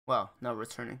well, not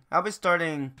returning. I'll be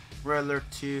starting Red Alert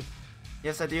 2.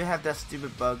 Yes, I do have that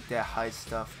stupid bug that hides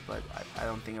stuff, but I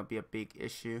don't think it'll be a big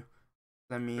issue.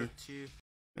 Let me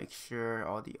make sure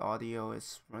all the audio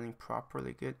is running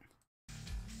properly good.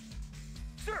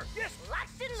 Sir, yes,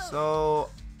 locked and loaded. So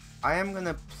I am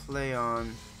gonna play on.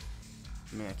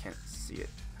 I mean, I can't see it.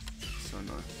 It's so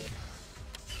annoying.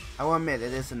 I will admit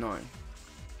it is annoying.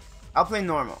 I'll play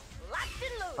normal.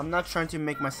 I'm not trying to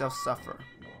make myself suffer.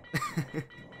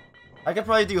 I could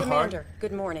probably do Commander, hard.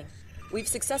 good morning. We've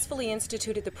successfully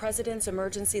instituted the President's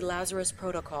Emergency Lazarus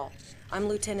Protocol. I'm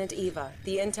Lieutenant Eva,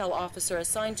 the intel officer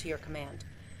assigned to your command.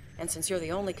 And since you're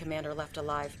the only commander left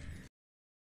alive,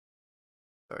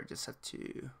 Sorry, just had to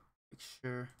make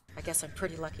sure. I guess I'm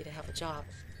pretty lucky to have a job.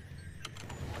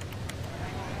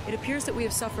 It appears that we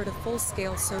have suffered a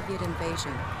full-scale Soviet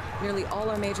invasion. Nearly all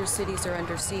our major cities are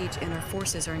under siege and our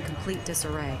forces are in complete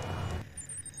disarray.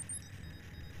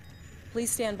 Please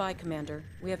stand by, Commander.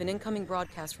 We have an incoming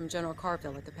broadcast from General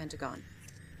Carville at the Pentagon.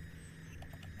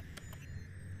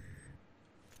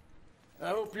 I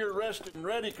hope you're rested and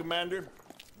ready, Commander,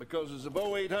 because as of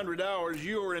 0800 hours,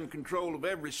 you are in control of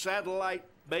every satellite,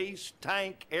 base,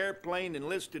 tank, airplane,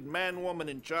 enlisted man, woman,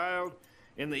 and child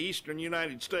in the eastern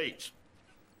United States.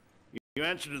 You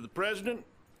answer to the President,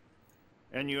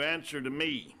 and you answer to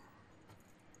me.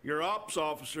 Your ops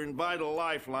officer and vital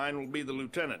lifeline will be the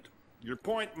Lieutenant. Your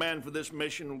point man for this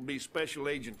mission will be Special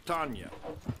Agent Tanya.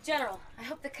 General, I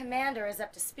hope the commander is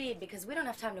up to speed because we don't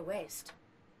have time to waste.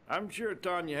 I'm sure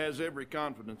Tanya has every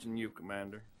confidence in you,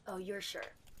 Commander. Oh, you're sure?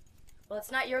 Well,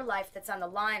 it's not your life that's on the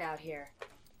line out here.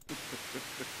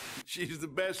 She's the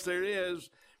best there is,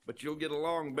 but you'll get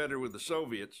along better with the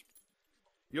Soviets.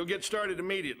 You'll get started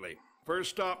immediately.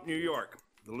 First stop, New York.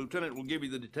 The lieutenant will give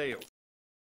you the details.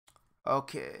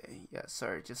 Okay, yeah,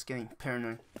 sorry, just getting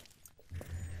paranoid.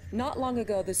 Not long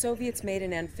ago, the Soviets made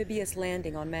an amphibious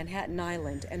landing on Manhattan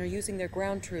Island and are using their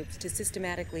ground troops to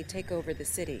systematically take over the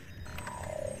city.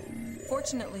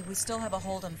 Fortunately, we still have a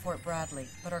hold on Fort Bradley,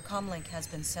 but our comlink has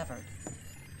been severed.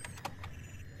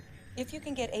 If you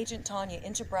can get Agent Tanya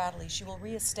into Bradley, she will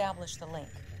re-establish the link.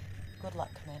 Good luck,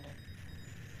 Commander.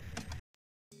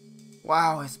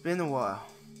 Wow, it's been a while.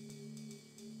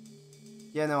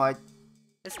 Yeah, no,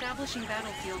 Establishing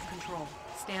battlefield control.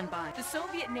 Stand by. The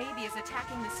Soviet Navy is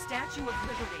attacking the Statue of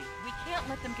Liberty. We can't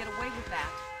let them get away with that.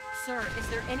 Sir, is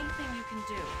there anything you can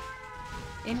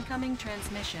do? Incoming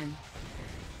transmission.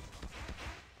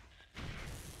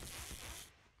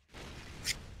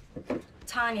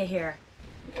 Tanya here.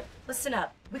 Listen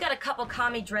up. We got a couple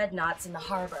commie dreadnoughts in the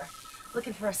harbor,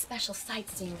 looking for a special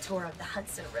sightseeing tour of the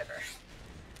Hudson River.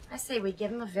 I say we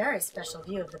give them a very special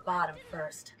view of the bottom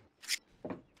first.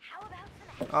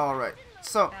 alright.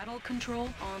 So, Battle control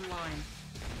online.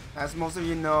 as most of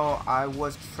you know, I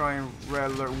was trying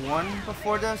Red Alert 1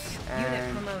 before this, Unit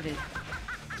and promoted.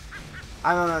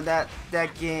 I don't know,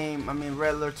 that game, I mean,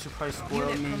 Red Alert 2 probably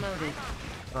spoiled Unit me, promoted.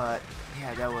 but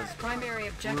yeah, that was Primary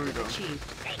objective brutal. achieved.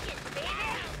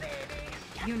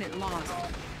 Unit lost.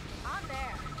 On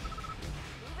there.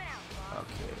 Move out, boss.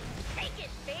 Okay. Take it,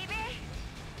 baby.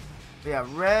 But yeah,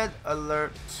 Red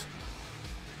Alert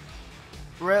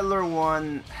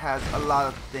 1 has a lot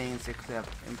of things it could have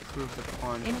improved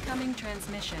upon. Incoming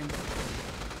transmission.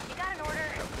 You got an order?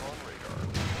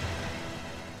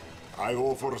 I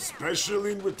offer a special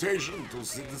invitation to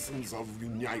citizens of the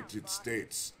United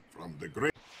States from the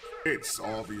great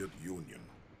Soviet Union.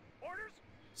 Orders?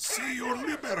 See your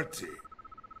liberty,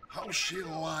 how she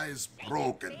lies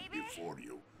broken before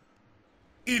you.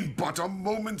 In but a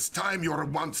moment's time, your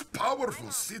once powerful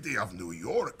city of New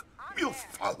York will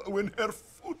follow in her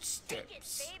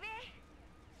footsteps. Baby?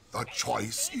 The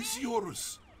choice is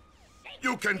yours.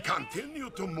 You can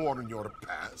continue to mourn your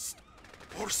past,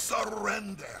 or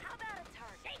surrender How about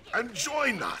a target? and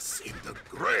join us in the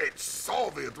great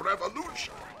Soviet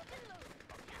Revolution.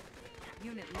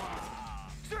 Unit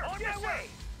lost. Sir, on my way.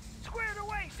 Squared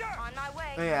away, sir. On my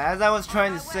way. But yeah, as I was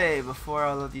trying to say before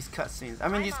all of these cutscenes, I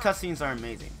mean, these cutscenes are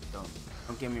amazing.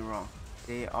 Don't get me wrong,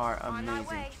 they are On my amazing.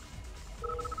 way.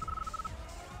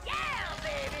 Yeah,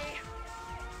 baby.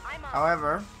 I'm on.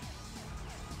 However,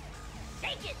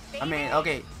 Take it, baby. I mean,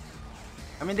 okay,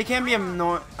 I mean they can be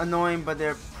annoying, but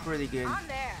they're pretty good. On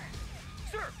there.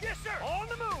 Sir, yes, sir. On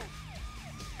the move.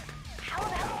 How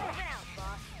about moving out,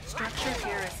 boss? Structure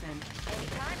garrison.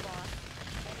 Anytime, boss.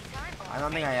 Anytime, boss. I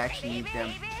don't think I actually need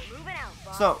them. Moving out,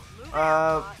 boss. So, Moving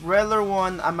out, boss. Red Alert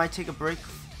 1, I might take a break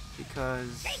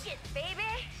because Take it, baby.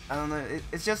 I don't know.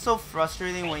 It's just so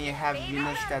frustrating when you have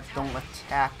units that don't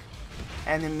attack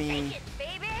enemy Take it,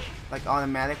 baby. like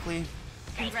automatically.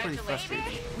 It's pretty frustrating.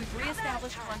 We've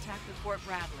reestablished contact with Fort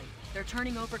Bradley. They're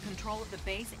turning over control of the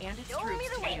base and its Show me troops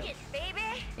the to you. wicked,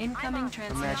 baby. Incoming Imagine you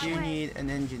transmission. need an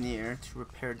engineer to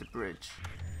repair the bridge.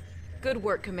 Good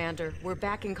work, Commander. We're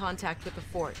back in contact with the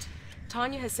fort.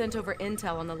 Tanya has sent over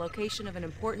intel on the location of an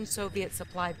important Soviet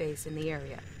supply base in the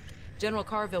area. General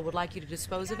Carville would like you to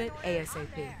dispose of it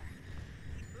ASAP.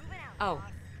 Oh,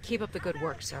 keep up the good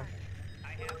work, sir.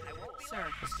 Sir,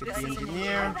 Let's get this the is an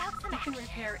engineer. He can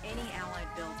repair any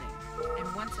allied building,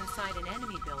 and once inside an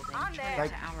enemy building, On turn there. it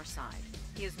to our side.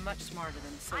 He is much smarter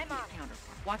than the Soviet I'm on it.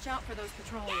 counterpart. Watch out for those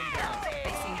petroleum barrels.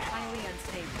 They seem highly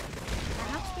unstable.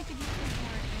 Perhaps we could use them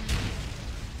for an engine.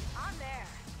 On there.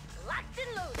 Locked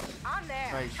and loaded. On there.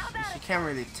 Right, How about she it? can't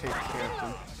really take care of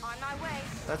them. On my way.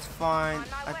 That's fine. On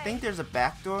my I way. think there's a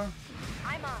back door.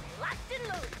 I'm on. Locked and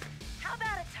loaded. How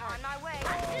about a turn? On my way.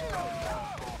 Locked and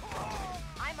loaded.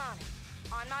 I'm on it.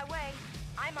 On my way.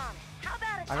 I'm on it. How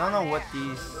about a turn? I don't know what there?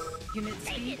 these. Unit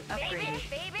speed upgraded.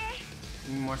 Baby.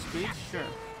 Need more speed? Sure.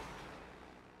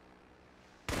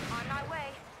 On my way.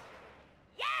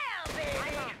 Yeah, baby.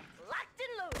 I'm on. Locked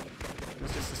and loaded.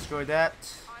 Let's just destroy that.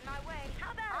 On my way.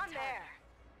 How about on there?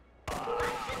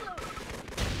 Locked and loaded.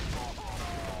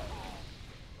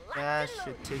 That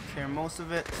should take care of most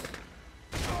of it.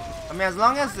 I mean, as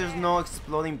long as there's no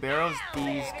exploding barrels,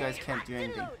 these guys can't do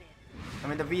anything. I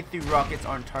mean, the V3 rockets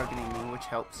aren't targeting me, which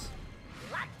helps.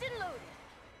 Locked and loaded.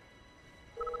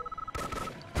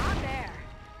 On there.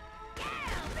 Yeah,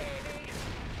 baby.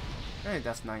 Hey,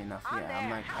 that's not enough. On Yeah, there. I'm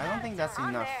like, How I don't about think a that's turn? On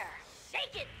enough. there.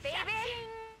 Shake it, baby.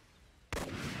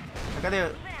 I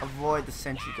gotta avoid the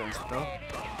sentry guns though.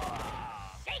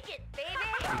 Shake it, baby.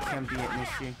 It can be an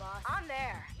issue. On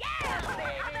there. Yeah, baby.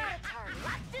 How about a turn?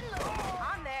 Locked and loaded.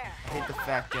 On there. I hate the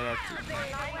fact that I have to. On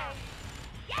my way.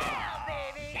 Yeah,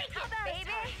 baby. Shake it,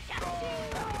 baby.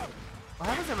 What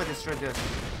happens if I destroy this?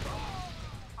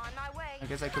 On my way. I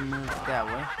guess I can move that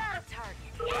way. How about a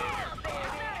target? Yeah, baby.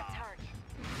 How about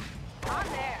a target?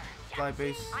 On there. Fly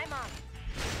base. I'm on it.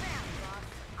 Now, boss.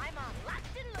 I'm on.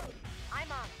 Locked and loaded.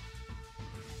 I'm on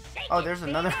it. Shake Oh, it, there's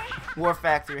baby. another war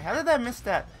factory. How did I miss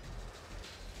that?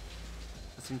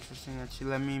 That's interesting that she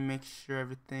let me make sure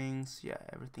everything's. Yeah,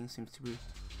 everything seems to be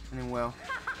running well.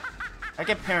 I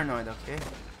get paranoid, okay?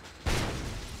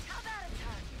 How about a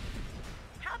target?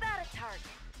 How about a target?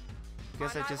 I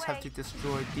guess I just have to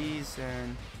destroy these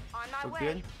and On my go way.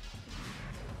 good.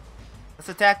 Let's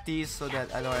attack these so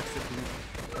that I don't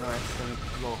accidentally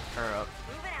blow her up.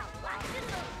 Moving out. Locked and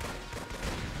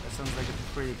loaded. That sounds like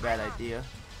a pretty bad idea.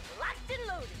 Locked and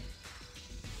loaded.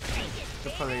 Take it, You'll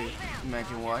baby. probably Moving out,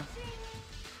 imagine boss. why.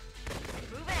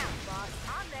 Moving out, boss.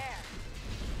 On there.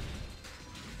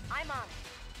 I'm on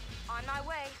it. On my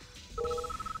way.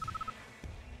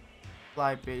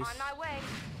 Fly base. On my way.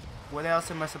 What else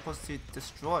am I supposed to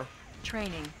destroy?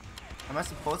 Training. Am I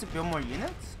supposed to build more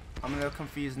units? I'm a little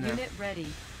confused now. Unit ready.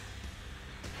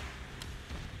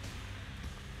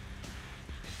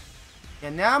 Yeah,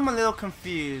 now I'm a little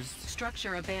confused.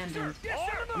 Structure abandoned.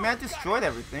 I mean, I destroyed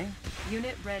everything.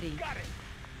 Unit ready.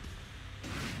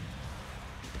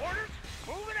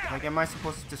 Like, am I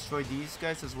supposed to destroy these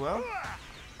guys as well?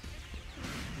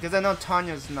 Because I know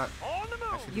Tanya's not.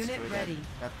 I should Unit destroy that. ready.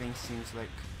 That thing seems like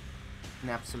an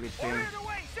absolute pain.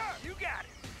 Way, sir. You got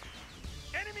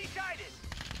it. Enemy sighted.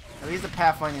 At least the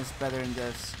Pathfinder is better than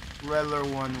this. Regular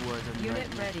one was a Unit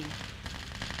nightmare. ready.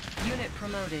 Unit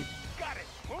promoted. Got it.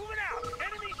 Moving out.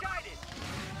 Enemy sighted.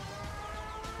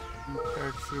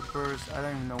 Paratroopers, I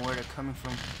don't even know where they're coming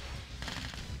from.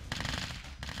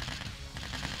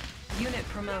 Unit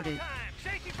promoted. Time.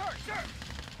 Safety first, sir.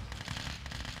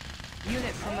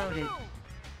 Unit promoted.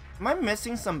 Am I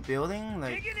missing some building?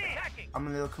 Like, Digging in. Attacking. I'm a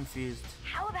little confused.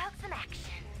 How about some action?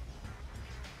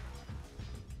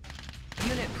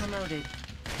 Unit promoted.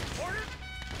 Orders.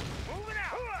 Moving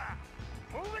out.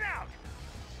 Moving out.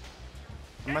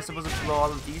 Am I supposed to blow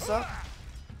all of these up?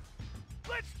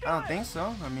 Let's do I don't it. think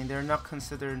so. I mean, they're not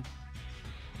considered.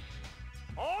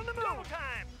 On the move.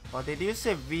 Time. Well, they do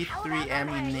say V3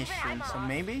 ammunition, so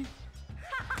maybe?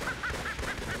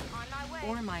 On my way.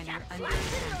 Ore miner under Locked and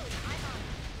attack. loaded. I'm on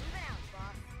it. Moving out,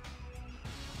 boss.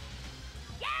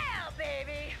 Yeah,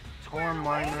 baby. Ore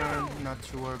miner, not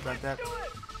too worried about that.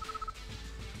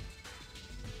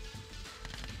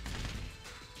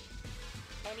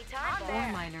 Anytime.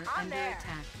 Ore miner under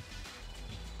attack.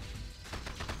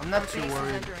 I'm not Base too is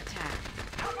worried. under attack.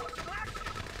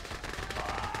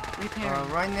 Repairing.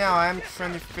 Right now, I'm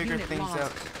trying to figure Unit things lost.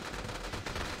 out.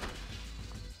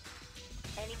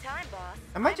 Anytime, boss.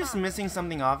 Am I just missing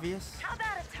something obvious? How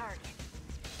about a target?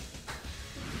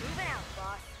 Moving out,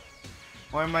 boss.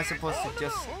 Or am I supposed to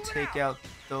just take out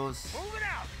those? Moving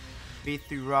out. beat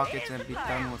 3 rockets and be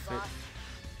done with it.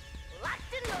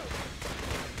 Locked and loaded.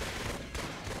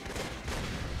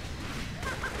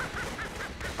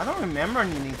 I don't remember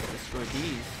needing to destroy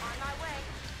these. On my way.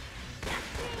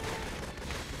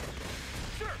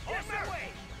 Sir, on my way.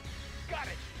 Got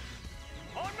it.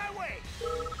 On my way.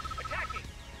 Attacking.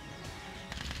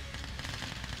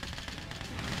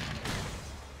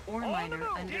 Ore miner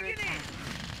under Dig it in. attack.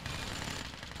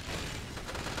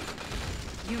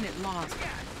 Unit lost.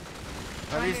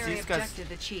 At least Primary these guys.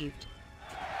 objective achieved.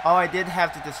 Oh, I did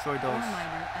have to destroy Ore those.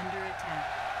 miner under attack.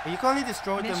 But you can only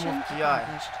destroy them Mission with GI.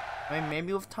 accomplished. I mean,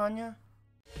 maybe with Tanya?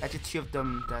 Actually, 2 of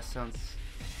them, that sounds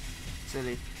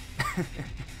silly.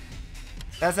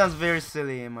 That sounds very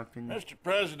silly in my opinion. Mr.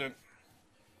 President,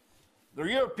 the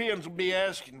Europeans will be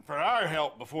asking for our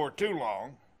help before too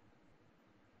long.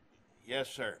 Yes,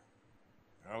 sir.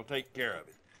 I'll take care of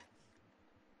it.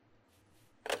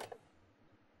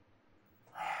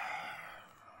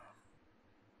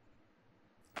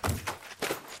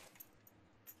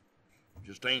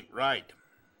 Just ain't right.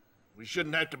 We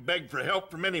shouldn't have to beg for help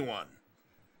from anyone.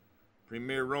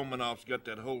 Premier Romanov's got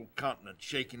that whole continent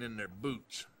shaking in their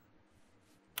boots.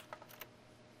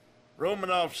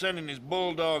 Romanov sending his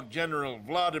bulldog General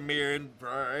Vladimir in for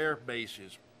our air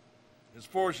bases. His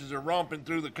forces are romping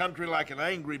through the country like an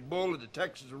angry bull at the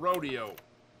Texas rodeo.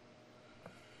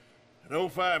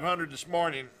 At 0500 this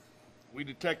morning, we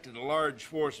detected a large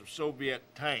force of Soviet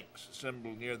tanks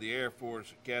assembled near the Air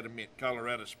Force Academy at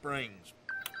Colorado Springs.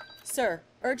 Sir,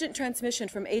 urgent transmission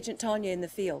from Agent Tanya in the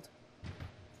field.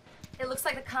 It looks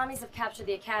like the commies have captured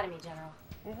the academy, General.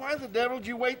 Well, why the devil did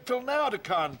you wait till now to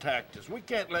contact us? We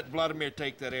can't let Vladimir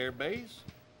take that air base.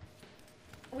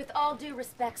 With all due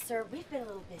respect, sir, we've been a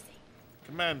little busy.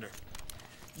 Commander,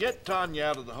 get Tanya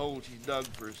out of the hole she's dug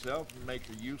for herself and make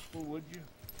her useful, would you?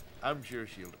 I'm sure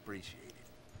she'll appreciate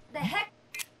it. The heck?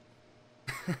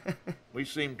 We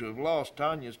seem to have lost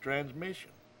Tanya's transmission.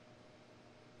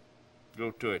 Go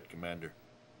to it, Commander.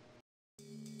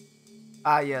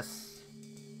 Ah, yes.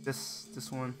 This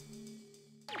one.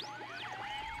 This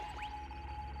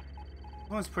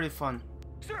one's pretty fun.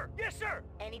 Sir, yes, sir.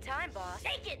 Anytime, boss.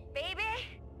 Take it, baby.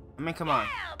 I mean, come on.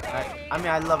 Yeah, I mean,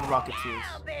 I love Rocketeers.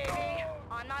 Yeah, baby.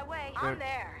 On my way. They're I'm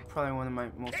there. probably one of my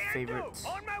most favorite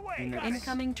On my way. units.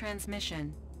 Incoming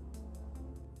transmission.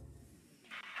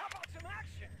 How about some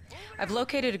action? I've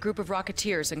located a group of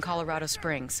Rocketeers in Colorado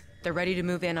Springs. They're ready to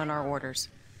move in on our orders.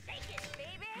 Take it,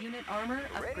 baby. Unit armor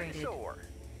Ready to upgraded. soar.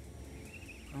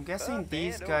 I'm guessing Up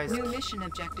these and guys. New mission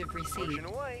objective received. Pushing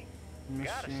away.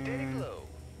 Got a steady Mission. flow.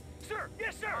 Sir,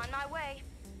 yes, sir. On my way.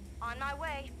 On my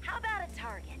way. How about a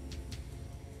target?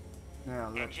 Now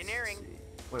let's Engineering. see.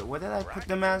 Wait, what did I put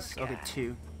them as? Okay,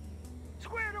 2.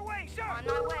 Squared away, sir. On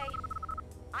my way.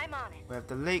 I'm on it. We have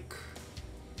the lake.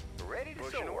 Ready to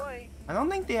soar. Away. I don't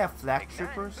think they have flak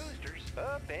troopers.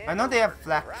 I know they have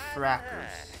flak frackers,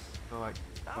 so I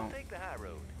I'll don't. take the high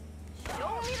road.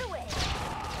 Show me the way.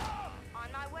 On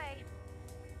my way.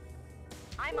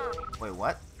 I'm on it. Wait,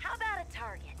 what? How about a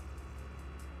target?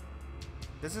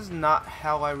 This is not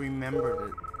how I remembered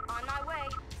it. On my way.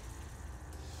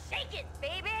 Take it,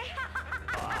 baby.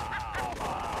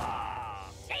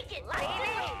 Take it,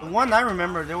 baby. The one I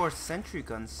remember, there were sentry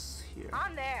guns here.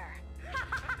 I'm there.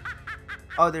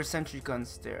 Oh, there's sentry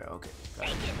guns there. Okay, got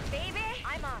Take it. it, baby.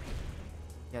 I'm on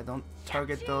it. Yeah, don't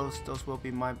target those. Those will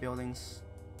be my buildings.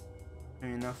 Fair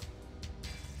enough.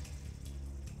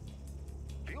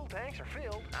 Fuel tanks are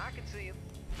filled. I can see them.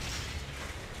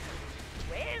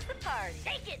 Where's the party?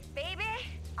 Take it, baby.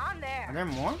 I'm Are there. there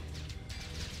more?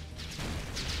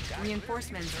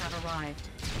 Reinforcements have arrived.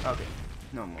 Okay,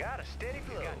 no more. Got a steady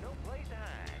flow. Got no place to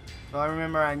hide. So I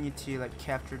remember I need to like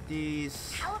capture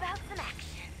these. How about some action?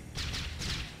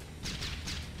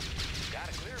 Got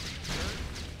a clear view,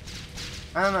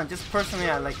 sir. I don't know. Just personally,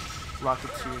 I like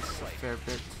Rocketeers a fair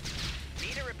bit.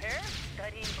 Need a repair?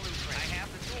 Studying blueprint. I have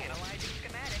the tool. Analyzing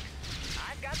schematics.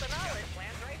 I've got the knowledge.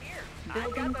 Plans right here.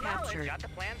 Building captured. Got the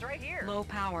plans right here. Low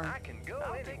power. I can go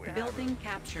anywhere. Building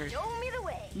captured. Show me the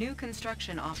way. New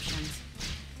construction options.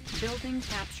 Building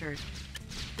captured.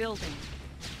 Building.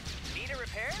 Need a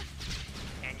repair?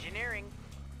 Engineering.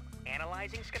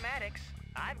 Analyzing schematics.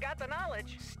 I've got the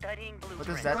knowledge. Studying blueprint. What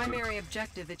does that do? Primary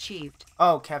objective achieved.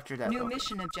 Oh, capture that. New Okay.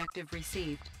 mission objective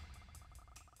received.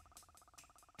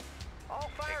 All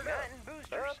fired up.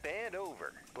 Boosters. Up and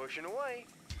over. Pushing away.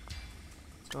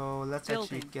 So let's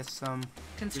actually Building. get some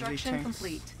Construction tanks.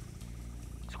 complete.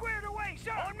 Squared away,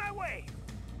 sir. On my way.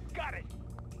 Got it.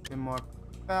 Bit more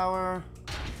power.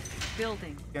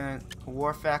 Building. Get a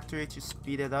war factory to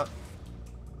speed it up.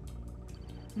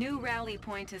 New rally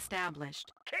point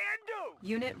established. Can do.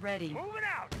 Unit ready. Moving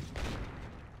out.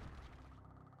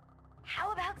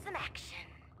 How about some action?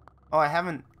 Oh, I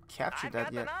haven't captured I've that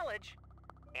got yet. the knowledge.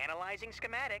 Analyzing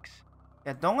schematics.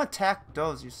 Yeah, don't attack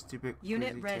those, you stupid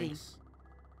Unit grizzly ready. tanks.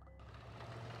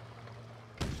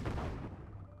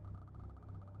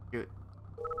 Good.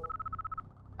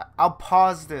 I'll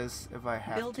pause this if I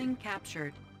have Building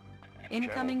captured.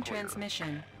 Incoming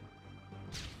transmission.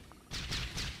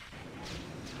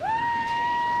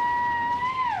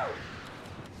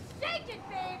 Shake it,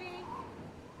 baby!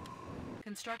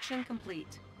 Construction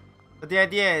complete. to. But the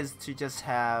idea is to just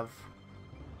have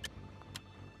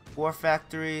 4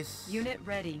 factories. Unit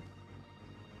ready.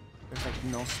 There's like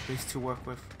no space to work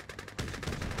with.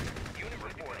 Unit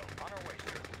reporting. On our way,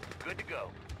 sir. Good to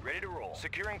go. Ready to roll.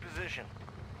 Securing position.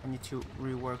 I need to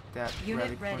rework that.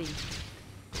 Unit rally ready.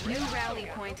 point. New rally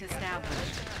point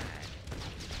established.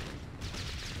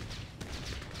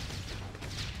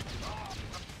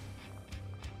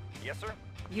 Yes, sir.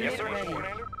 Unit yes, sir. ready.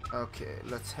 Commander. Okay,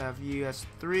 let's have you as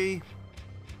 3.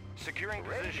 Securing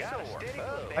position.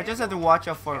 I just have to watch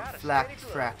out for flak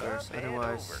frackers,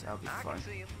 otherwise I'll be fine.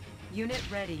 Unit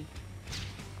ready.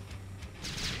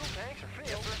 Fuel tanks are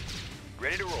filled. Yes, sir.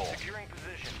 Ready to roll. Securing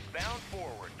position. Bound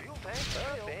forward. Fuel tanks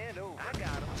are filled. And over. I got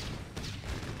him.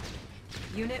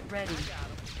 Unit ready.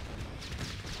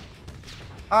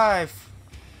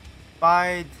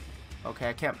 Bide. Okay,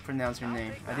 I can't pronounce your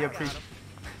name. I do appreciate.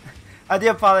 I do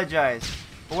apologize.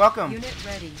 But welcome. Unit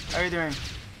ready. How are you doing?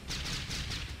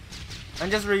 I'm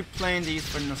just replaying these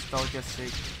for nostalgia's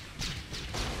sake.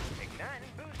 Igniting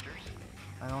boosters.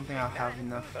 I don't think I'll have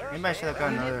enough. Maybe I should have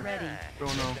got Unit another ready.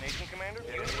 chrono. Destination commander.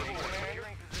 Unit commander.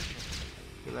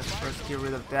 Okay, let's first get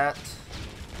rid of that.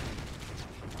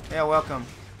 Yeah, welcome.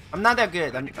 I'm not that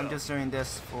good. I'm just doing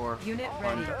this for Unit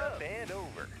fun. ready. Up and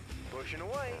over. Pushing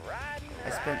away. Riding. I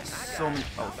spent so many.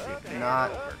 Oh Up shit! and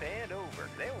Not. Up and over.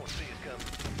 They won't see us coming.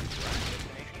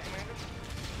 Destination commander.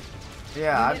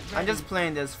 Yeah, Unit I'm just ready.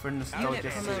 playing this for Unit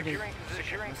nostalgia's sake. promoted.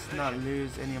 Securing Let's position. not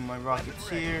lose any of my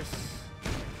rocketeers.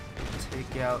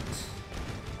 Take out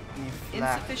any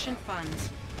flak Insufficient funds.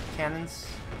 cannons,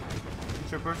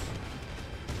 troopers.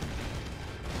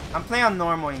 I'm playing on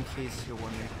normal in case you're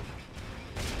wondering.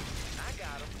 I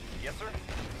got him. Yes, sir.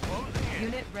 Closing in.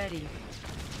 Unit ready.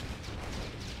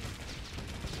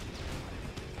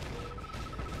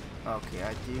 Okay,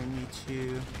 I do need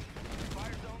to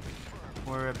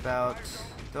worry about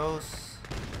those.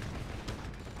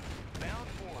 Bound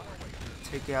forward.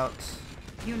 Take out.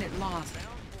 Unit lost.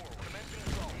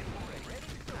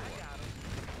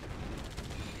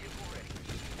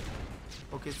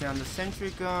 Focus down the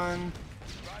sentry gun.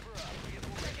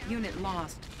 Unit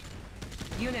lost.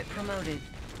 Unit promoted.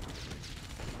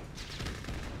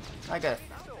 I gotta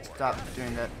stop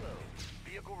doing that.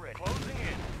 Vehicle ready. Closing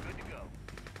in. Good to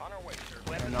go. On our way, sir. And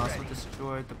Weapons also ready.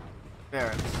 destroy the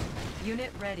barracks.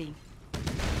 Unit ready.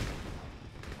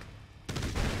 On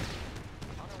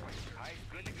our way, sir. Eyes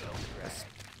good to go. Let's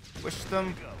push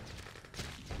them.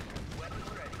 Go. Weapons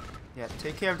ready. Yeah,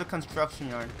 take care of the construction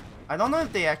yard. I don't know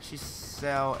if they actually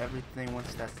sell everything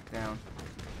once that's down.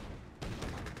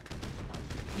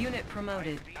 Unit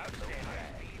promoted. Outstanding.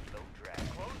 Low drag.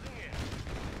 Closing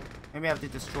in. Maybe I have to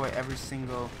destroy every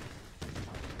single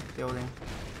building.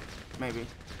 Maybe.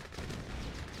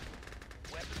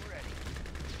 Weapon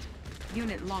ready.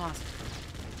 Unit lost.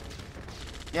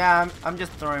 Yeah, I'm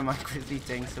just throwing my grizzly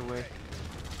tanks away.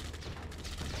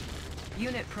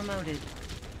 Unit promoted.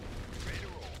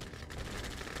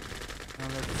 Now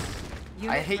let's.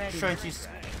 Unit I hate ready. trying to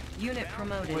Unit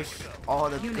promoted. squish all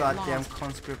the Unit goddamn lost.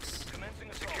 conscripts.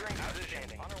 Commencing securing position.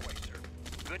 On our way, sir.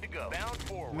 Good to go. Bound I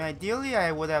forward. mean, ideally,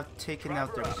 I would have taken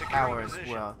out their Securing power as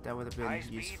position. well. That would have High been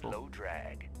speed, useful. low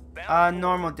drag. Bound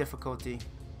Normal difficulty. forward.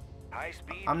 High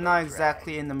speed. I'm low not drag.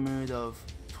 exactly in the mood of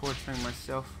torturing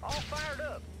myself All fired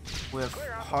up. with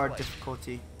Clear out the hard place.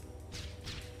 difficulty.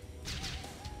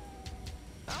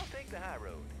 I'll take the high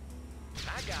road.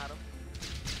 I got him.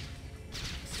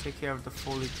 Let's take care of the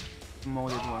fully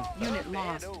molded one. Unit Up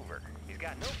lost. and over. He's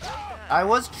got no place behind. I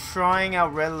was trying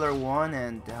out Red Alert 1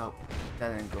 and that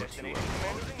didn't go too Destination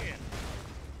well. closing in.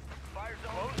 Fire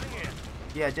zone closing in.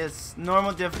 Yeah, just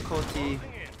normal difficulty.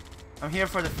 Closing in. I'm here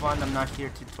for the fun, I'm not here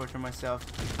to torture myself.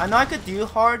 I know I could do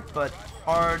hard, but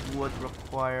hard would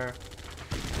require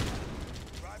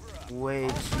way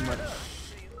too much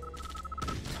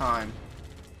time.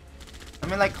 I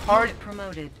mean, like, hard Unit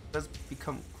promoted. does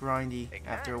become grindy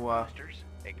after a while. Boosters.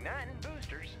 Igniting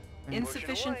boosters.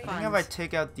 Insufficient away. I think if I funds.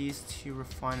 take out these 2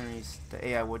 refineries, the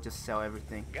AI will just sell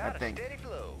everything, I Got a think. steady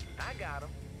flow. I got him.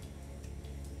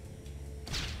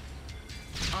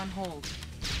 On hold.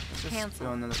 Let's just Cancel.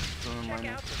 throw another solar Check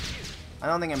miner. out the view. I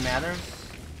don't think it matters.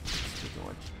 Speaking of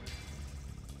which.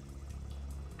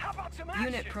 about some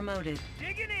action? Unit promoted.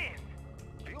 Digging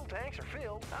in. Fuel tanks are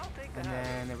filled. I'll take the And high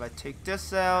then road. if I take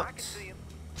this I out, can see 'em.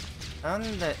 I don't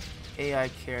think the AI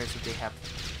cares if they have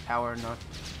power or not.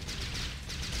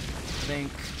 I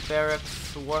think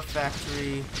barracks, war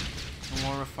factory,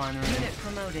 more refinery. Unit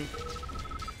promoted.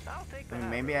 I'll take the I mean, high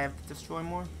maybe I have to destroy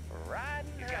more? road.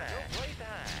 Riding high. No place to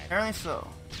hide. Apparently so.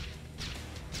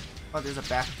 Oh, there's a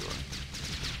back door.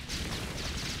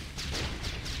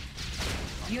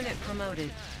 Unit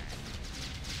promoted.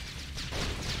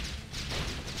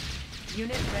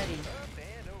 Unit ready. Up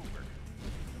and over.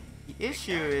 The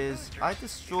issue is I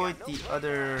destroyed the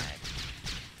other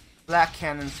black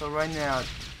cannon, so right now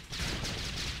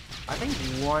I think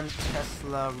one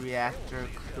Tesla reactor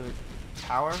could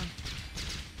power.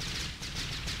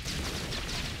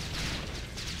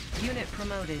 Unit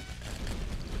promoted.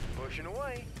 Pushing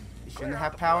away. It Clear shouldn't out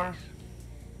have the power. place.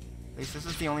 At least this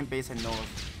is the only base I know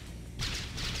of.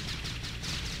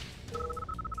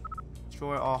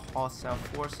 Destroy all hostile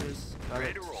forces. Got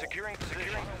it. Securing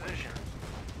position.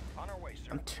 On our way,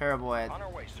 sir. I'm terrible at On our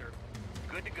way, sir.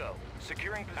 Good to go.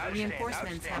 Securing position.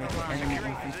 Reinforcements have making arrived. enemy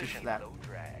Securing infantry position. flak. Low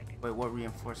drag. Wait, what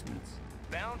reinforcements?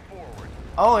 Bound forward.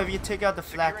 Oh, if you take out the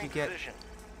flak, you Securing get. position.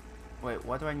 Wait,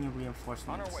 why do I need On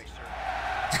reinforcements? our way,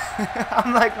 sir.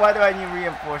 I'm like, why do I need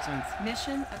reinforcements?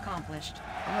 Mission accomplished.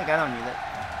 I'm like, I don't need it.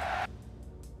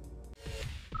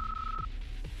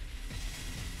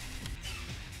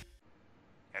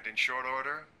 And in short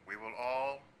order, we will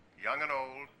all, young and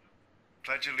old,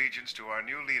 pledge allegiance to our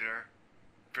new leader,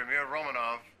 Premier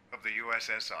Romanov of the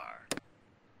USSR.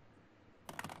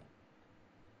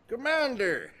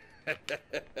 Commander,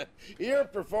 your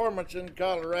performance in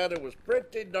Colorado was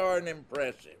pretty darn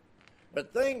impressive.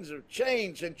 But things have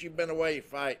changed since you've been away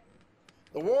fighting.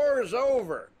 The war is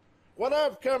over. What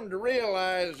I've come to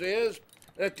realize is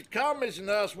that the commies and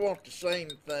us want the same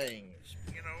things.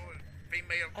 You know,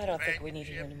 female I don't think we need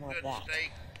to hear any more of companionship, that.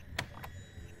 good steak.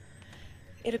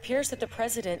 It appears that the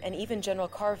President and even General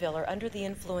Carville are under the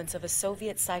influence of a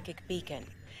Soviet psychic beacon.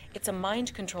 It's a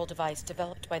mind control device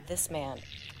developed by this man.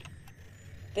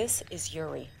 This is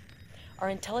Yuri. Our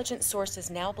intelligence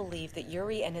sources now believe that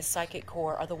Yuri and his psychic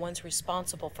core are the ones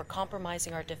responsible for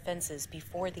compromising our defenses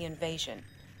before the invasion.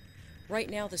 Right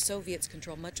now, the Soviets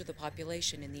control much of the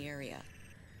population in the area.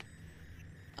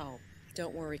 Oh,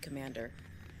 don't worry, Commander.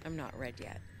 I'm not red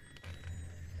yet.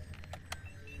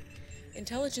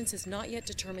 Intelligence has not yet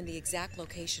determined the exact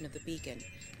location of the beacon,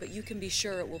 but you can be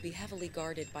sure it will be heavily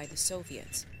guarded by the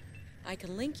Soviets. I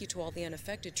can link you to all the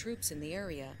unaffected troops in the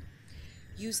area.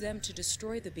 Use them to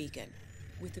destroy the beacon.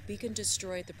 With the beacon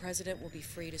destroyed, the President will be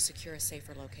free to secure a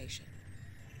safer location.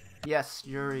 Yes,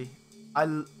 Yuri.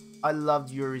 I loved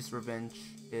Yuri's Revenge.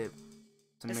 It's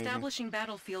amazing. Establishing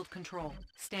battlefield control.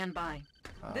 Stand by.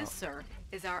 This, sir,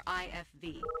 is our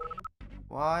IFV.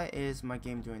 Why is my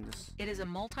game doing this? It is a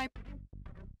multi...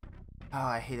 Oh,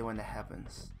 I hate it when that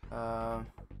happens.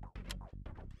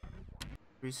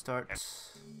 Restart.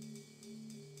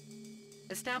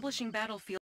 Establishing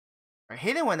battlefield... I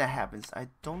hate it when that happens. I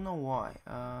don't know why.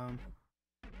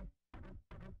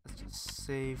 Let's just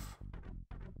save.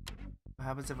 What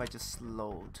happens if I just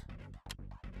load?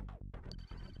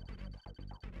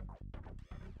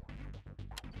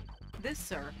 This,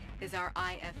 sir, is our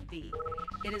IFV.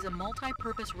 It is a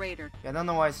multi-purpose radar. Yeah, I don't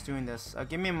know why it's doing this.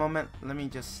 Give me a moment. Let me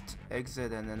just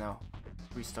exit and then I'll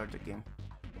restart the game.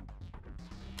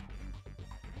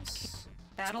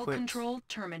 Battle quit. control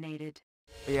terminated.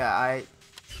 But yeah,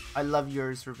 I love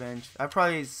Yuri's Revenge. I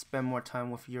probably spend more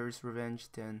time with Yuri's Revenge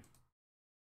than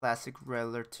classic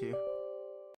Rattler 2.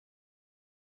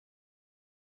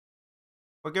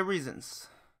 For good reasons.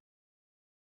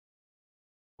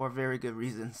 For very good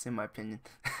reasons, in my opinion.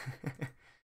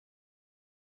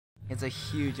 It's a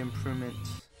huge improvement.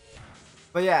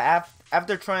 But yeah,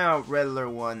 after trying out Rattler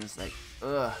 1, it's like,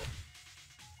 ugh.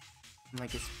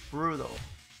 Like, it's brutal.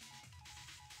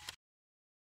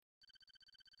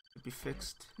 Could be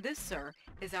fixed. This, sir,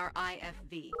 is our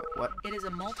IFV. What? It is a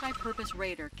multi-purpose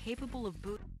radar capable of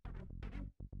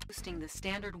boosting the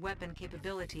standard weapon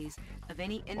capabilities of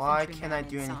any infantryman Why can't I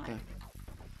do inside. anything?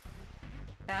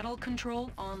 Battle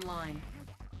control online.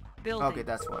 Building. Okay,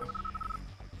 that's why.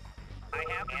 I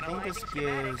have I think analyzing this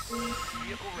schematics. gives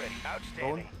Vehicle ready.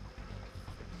 Outstanding.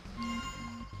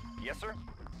 Yes, sir.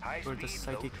 High for the speed,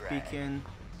 psychic low drag. beacon.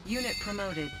 Unit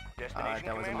promoted. Destination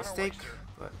That was a command. mistake,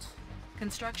 but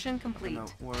Construction I'm complete.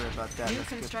 not worry about that. New Let's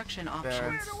get construction barracks.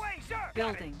 options. Away, sir. Got it.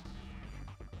 Building.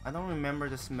 I don't remember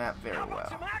this map very How about well.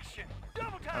 some action?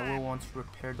 Double I time. will want to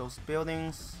repair those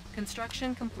buildings.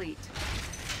 Construction complete.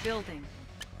 Building.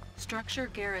 Structure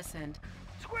garrisoned.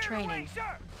 Squared Training. away,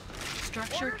 sir.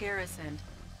 Structure Orders? garrisoned.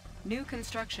 New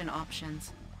construction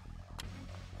options.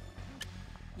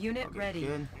 Unit Okay, ready.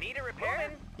 good. Need a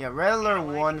repair? Yeah, Red Alert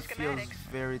Analyzing 1 feels schematics.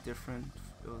 very different.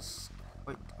 Feels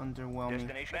quite underwhelming.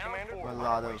 Destination commander. A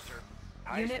lot of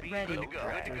Unit ready. Good to go. Good to go.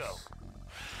 characters.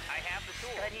 I have the tool.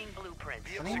 Studying blueprints.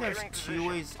 I think there's two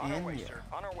ways in here.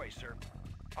 On our way, sir.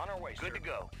 On our way, sir. Good to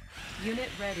go. Unit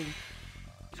ready.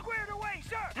 Squared away,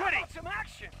 sir. Ready. How about some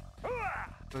action? Go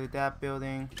to that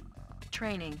building.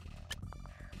 Training.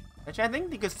 Actually, I think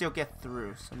they could still get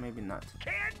through, so maybe not.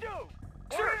 Can do.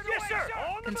 Sir, yes, sir.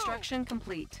 On the Construction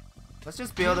complete. Let's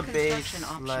just build a New base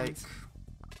construction like options.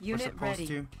 we're Unit supposed ready.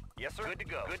 to. Yes, sir. Good to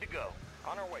go. Good to go.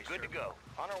 On our way, sir. Good to go.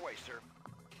 On our way, sir.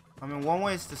 I mean, one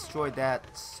way is destroy that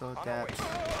so On our that. way, sir.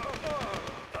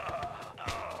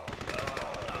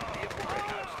 Vehicle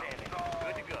ready. Outstanding.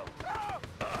 Good to go.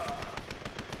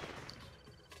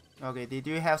 Okay, they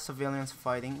do have civilians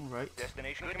fighting, right?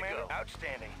 Destination commander.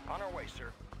 Outstanding. On our way,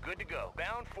 sir. Good to go.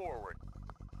 Bound forward.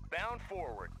 Bound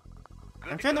forward.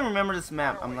 Good I'm to trying to go. remember this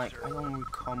map. On our I'm way, like, sir. I don't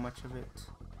recall much of it.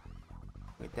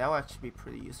 Wait, that will actually be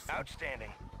pretty useful.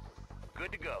 Outstanding.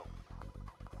 Good to go.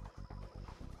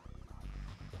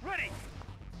 Ready.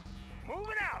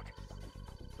 Moving out.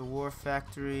 The war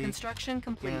factory. Construction Get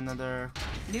complete. another.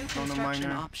 New Chrono construction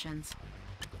miner. options.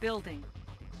 Building.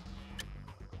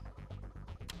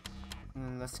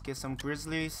 And let's get some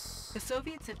grizzlies. The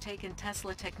Soviets have taken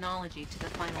Tesla technology to the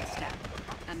final step.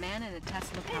 A man in a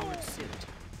Tesla-powered suit.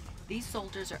 These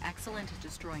soldiers are excellent at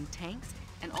destroying tanks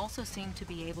and also seem to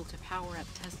be able to power up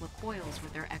Tesla coils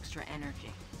with their extra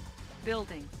energy.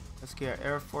 Building. Let's get our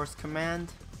Air Force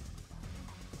Command.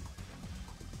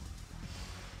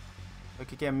 We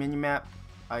could get a mini map.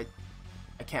 I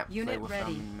can't play Unit without a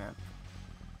ready. mini map.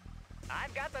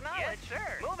 I've got the knowledge. Yes,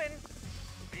 sir. Moving.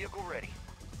 Vehicle ready.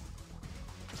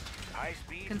 High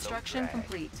speed. Construction low drag.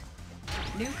 complete.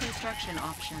 New construction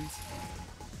options.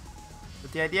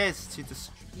 But the idea is to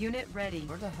just. Unit ready.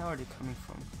 Where the hell are they coming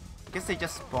from? I guess they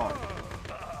just spawned.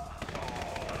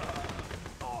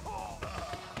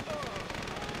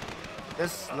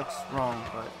 This looks wrong,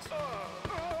 but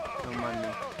don't mind me.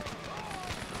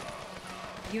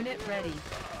 Unit ready.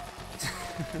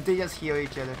 They just heal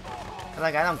each other. They're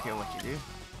like, I don't care what you do.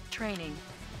 Training.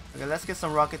 Okay, let's get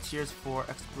some rocketeers for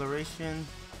exploration.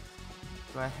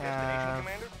 Do I Destination have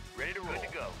commander. Ready to roll. Good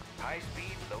to go. High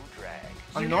speed, low drag.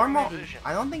 on Unit normal? ready.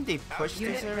 I don't think they pushed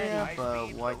this Unit area, ready. but High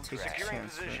speed, why low take drag. a Securing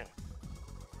chance? position.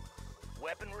 Right?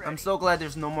 Weapon ready. I'm so glad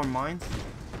there's no more mines.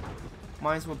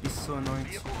 Mines would be so annoying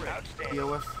Vehicle to ready. Outstanding.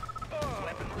 deal with.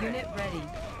 Weapon ready. Unit ready.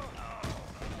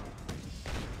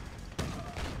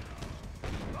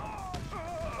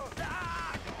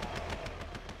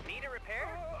 Need a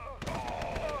repair?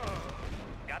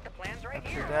 Got the plans right After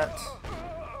here. that,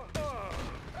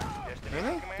 Destination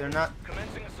really? commander. They're not.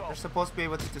 Commencing They're assault. supposed to be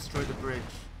able to destroy the bridge,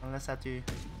 unless I have to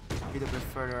be a bit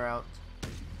further out.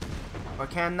 Or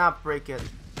cannot break it.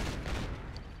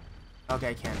 Okay,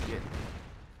 I can't get.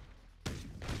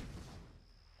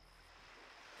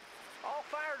 All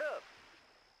fired up.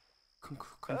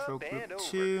 Control Up and group over.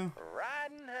 2.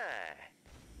 Riding high.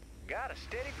 Got a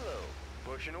steady flow.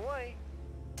 Pushing away.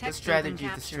 The Tech strategy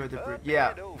building destroy the Up bridge. Yeah,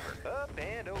 and over. Up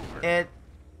and over. it.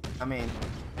 I mean,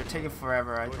 they're taking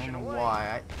forever. I don't Pushing know away.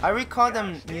 why. I recall Got them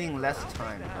a steady needing flow less up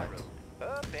time, the high but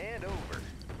road. Up and over.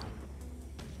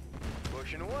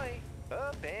 Pushing away.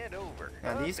 Up and over.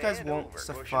 now Up these guys and won't over.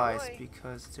 Pushing suffice away.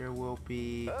 because there will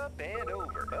be. Up and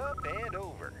over. Up and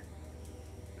over.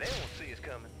 They won't see us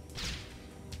coming.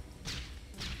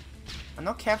 I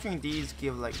know capturing these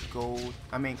give like gold.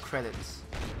 I mean credits.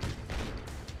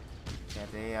 Yeah,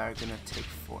 they are gonna take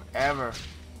forever.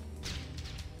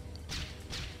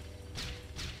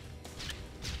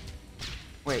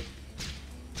 Wait,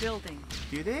 Building.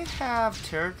 do they have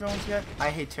terror drones yet?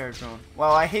 I hate terror drones.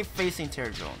 Well, I hate facing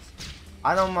terror drones.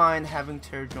 I don't mind having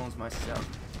terror drones myself.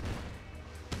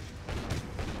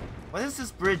 What is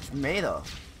this bridge made of?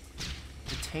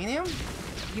 Titanium?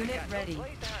 Unit Got no ready.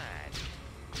 place to hide.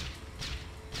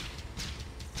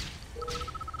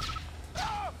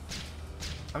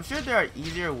 I'm sure there are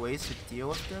easier ways to deal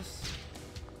with this.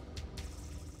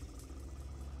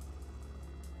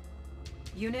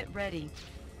 Unit ready.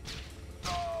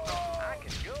 I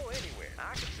can go anywhere.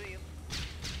 I can see them.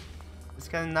 It's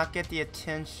gonna not get the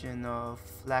attention of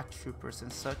flak troopers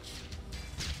and such.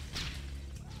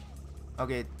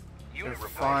 Okay, they're Unit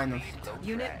report. finally. Speed, low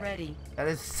Unit drag. ready. That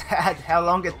is sad how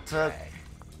long it Low took drag.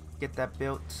 to get that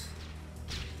built.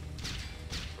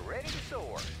 Ready to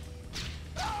soar.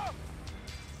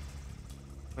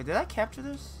 Wait, did I capture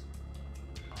this?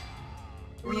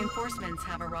 Reinforcements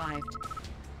have arrived.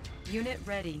 Unit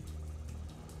ready.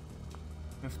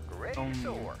 If Ready only- to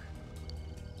soar.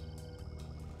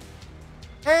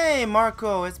 Hey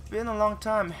Marco, it's been a long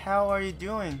time. How are you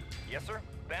doing? Yes, sir.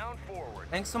 Bound forward.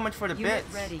 Thanks so much for the Unit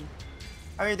bits. ready.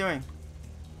 How are you doing?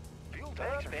 Fuel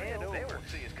tanks are filled. They won't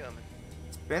see us coming.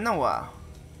 It's been a while.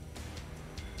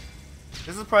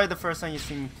 This is probably the first time you've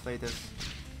seen me play this.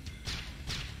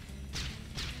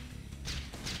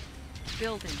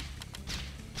 Building.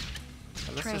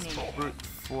 So let's Training. just brute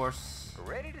force.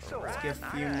 Ready to soar. Let's get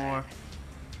a few more.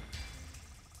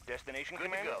 Destination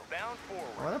commander. Bound I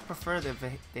forward. would have preferred if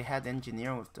they had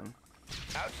engineer with them.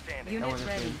 Outstanding. That Unit would have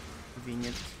ready. been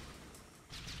convenient.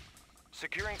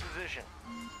 Securing position.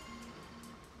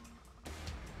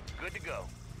 Good to go.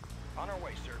 On our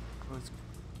way, sir. Those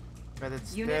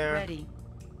credits Unit there. ready.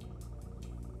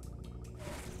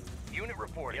 Unit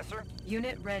report. Yes, sir.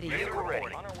 Unit ready. Vehicle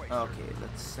ready. On our way, sir. Okay,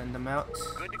 let's send them out.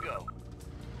 Good to go.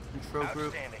 Control group.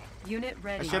 Outstanding. Unit I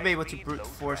ready. should be able to High-speed, brute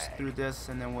force low-drag. through this,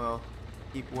 and then we'll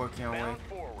keep working our way. Bound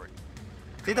forward.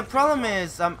 See, the problem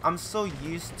is I'm so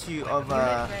used to Unit what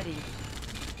ready.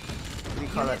 do you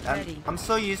call Unit it? ready. I'm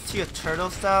so used to a turtle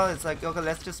style. It's like, okay,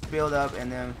 let's just build up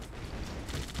and then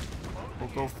we'll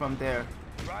go from there.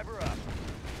 Driver up.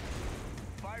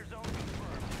 Fire zone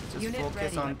confirmed. Just Unit focus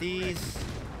ready. on these.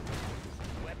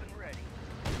 Weapon ready.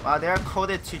 Wow, they're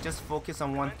coded to just focus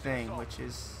on one thing, which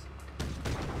is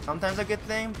sometimes a good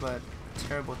thing, but a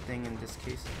terrible thing in this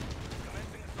case.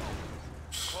 Commencing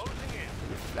assault. Closing in.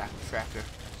 The flak tracker.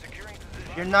 Securing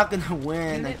position. You're not gonna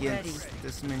win Unit against ready.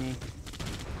 this many.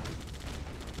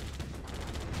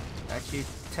 Actually,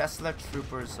 Tesla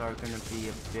troopers are gonna be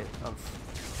a bit of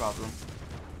a problem.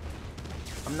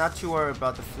 I'm not too worried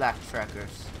about the flak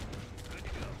trackers. Good to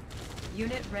go.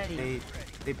 Unit ready.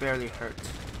 They barely hurt.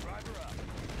 Driver up.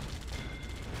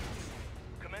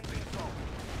 Commencing assault.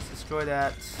 Let's destroy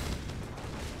that.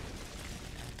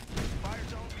 Fire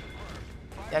zone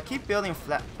confirmed. Yeah, keep building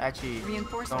flat. Actually, don't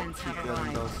Reinforcements keep have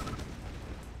building arrived.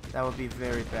 those. That would be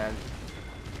very bad.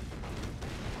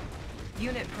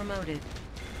 Unit promoted.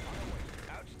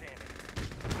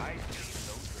 Outstanding. High speed,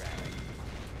 low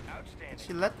drag. Outstanding.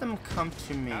 Actually, let them come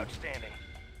to me, Outstanding.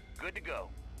 Good to go.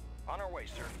 On our way,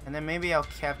 sir. and then maybe I'll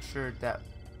capture that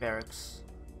barracks.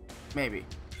 Maybe.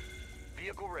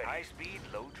 Vehicle ready. High speed,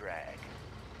 low drag.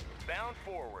 Bound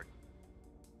forward.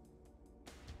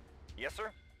 Yes,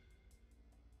 sir.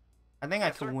 I think I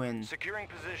Yes, could sir. win. Securing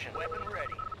position. Weapon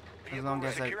ready. As long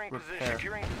as I Securing repair. position.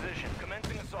 Securing position.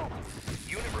 Commencing assault.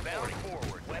 Unit reporting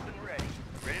forward. Weapon ready.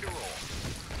 Ready to roll.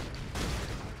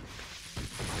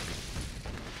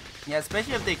 Yeah,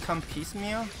 especially if they come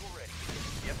piecemeal, Vehicle ready.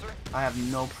 Yes, sir. I have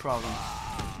no problem.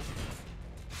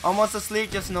 Almost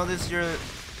asleep, just notice you're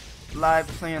live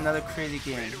playing another crazy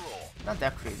game. Ready to roll. Not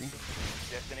that crazy.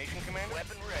 Destination command.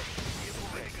 Weapon ready. Vehicle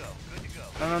ready to go. Good to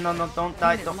go. No, don't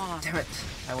die, Unit don't. lost. Damn it.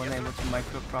 I wasn't able to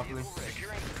micro properly. Vehicle ready.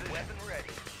 Securing position. Weapon ready.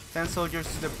 Send soldiers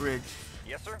to the bridge.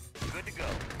 Yes, sir. Good to go.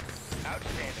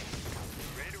 Outstanding.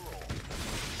 Ready to roll.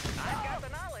 I've got the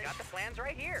knowledge. Got the plans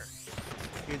right here.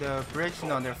 To the bridge?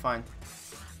 No, they're fine.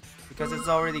 Because it's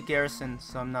already garrisoned,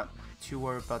 so I'm not too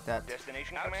worried about that.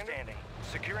 Destination commander. Outstanding.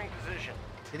 Securing position.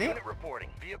 Did they? Unit reporting.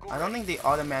 Vehicle I don't ready. think they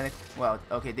automatic. Well,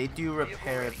 okay, they do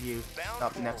repair if you Bound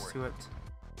stop next to forward.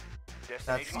 it.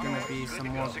 Destination gonna commander. be Good some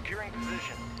to go. more Securing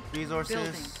position. Resources.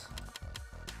 Building.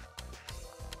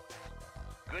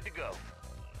 Good to go.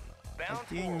 I Bound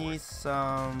do forward. need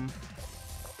some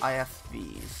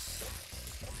IFVs.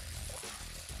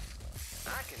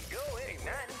 I can go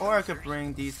igniting. Or I could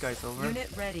bring these guys over. Unit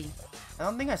ready. I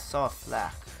don't think I saw a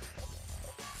flak.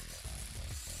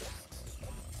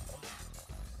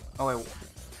 Oh wait,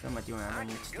 what am I doing? I don't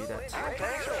need to do that.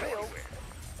 Tanks are filled.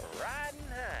 Riding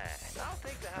high. I'll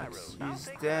take the high Let's road. use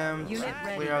them Unit to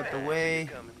ready. clear out the way.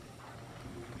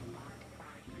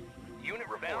 Unit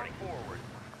reporting forward.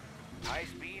 High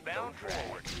speed bound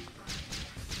forward.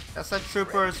 That's a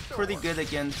trooper is pretty good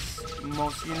against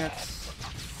most units.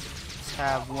 Just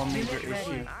have one major Unit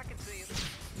ready. issue. I can see him.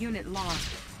 Unit lost.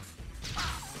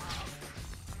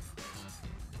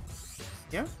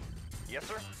 Yeah? Yes,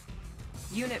 sir.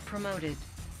 Unit promoted.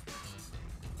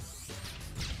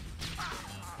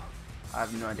 I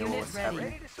have no idea Unit what's ready.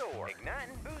 happening. Ready to soar.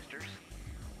 Igniting boosters.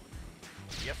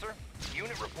 Yes, sir.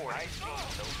 Unit reporting. High speed,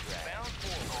 low drag. Bound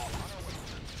forward. On our way.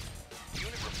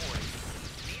 Unit reporting.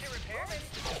 Need a repairman?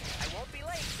 I won't be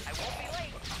late. I won't be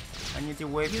late. I need to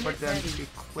wait for Unit them ready. to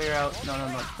clear out. No,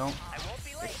 don't. I won't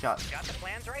be late. Get shot. Got the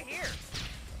plans right here.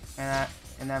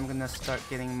 And I'm gonna start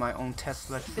getting my own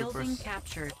Tesla Building troopers.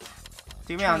 captured.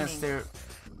 To be honest, Training.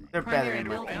 they're better Primary in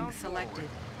real building life. selected.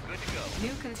 Good to go.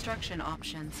 New construction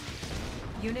options.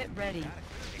 Unit ready.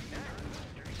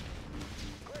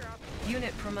 Clear out.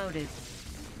 Unit promoted.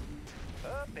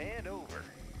 Up and over.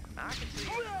 I can see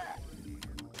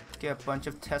you. get a bunch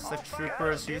of Tesla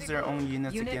troopers, use their own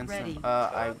units Unit against ready. them.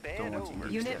 I don't want to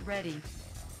engage Unit them. ready.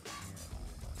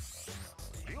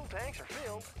 Fuel tanks are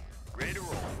filled. Ready to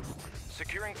roll.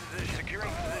 Securing position.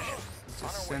 Securing position.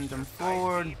 Just send them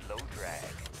forward. High speed, low drag.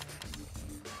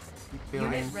 Keep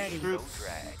building Unit ready. troops.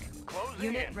 Drag. Closing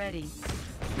Unit in. ready.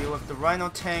 Deal with the Rhino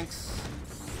tanks.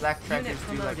 Black trackers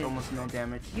do like promoted. almost no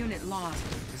damage. Unit lost.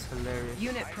 It's hilarious.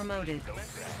 Unit promoted.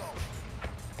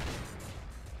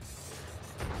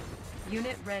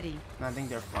 Unit ready. No, I think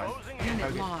they're fine. Closing in. Unit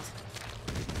Okay. lost.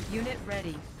 Unit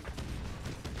ready.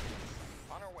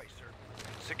 On our way, sir.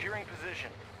 Securing position.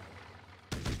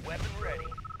 Weapon ready.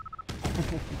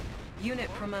 Unit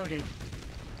promoted.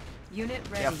 Unit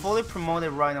ready. Yeah, fully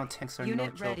promoted Rhino tanks are no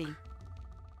Unit joke. ready.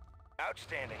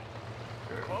 Outstanding.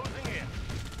 Closing in.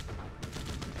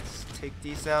 Let's take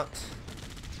these out.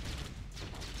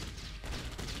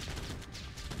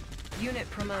 Unit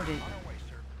promoted. On our way,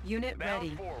 sir. Unit Bound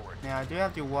ready. forward. Now I do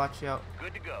have to watch out.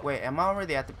 Good to go. Wait, am I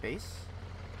already at the base?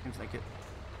 Seems like it.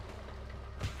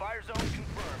 Fire zone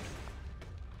confirmed.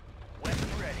 Weapon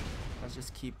ready. Let's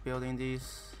just keep building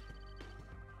these.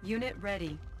 Unit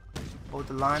ready. Hold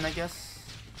the line, I guess.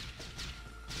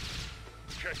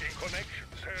 Checking connection,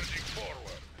 surging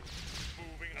forward.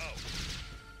 Moving out.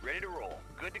 Ready to roll.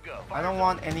 Good to go. I don't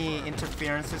want any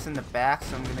interferences in the back,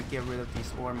 so I'm gonna get rid of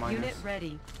these ore miners. Unit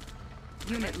ready.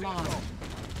 Unit lost.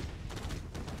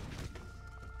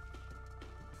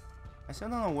 I still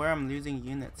don't know where I'm losing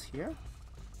units. Here?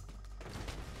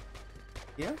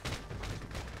 Here?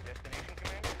 Destination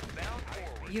commander. Bound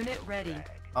forward. Unit ready.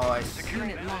 Oh, I see.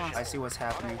 Unit lost. I see what's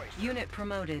happening. Unit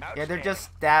promoted. Yeah, they're just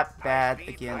that bad High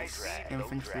speed, against high drag, low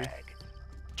infantry. drag.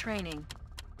 Training.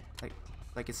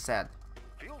 Like it's sad.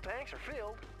 Fuel tanks are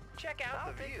filled. Check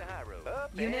out the view. The high road.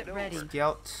 Up Unit and ready. over.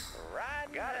 Scout.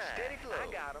 Riding got a steady flow.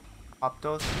 I got him.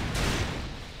 Optos.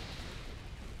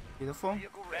 Beautiful.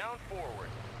 Vehicle bound forward.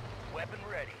 Weapon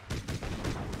ready.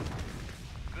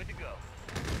 Good to go.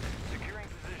 Securing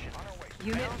position. On our way. Sir.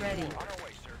 Unit Bound ready. forward. On our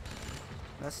way, sir.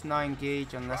 Let's not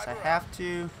engage unless I have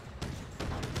to.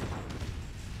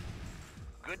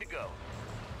 Good to go.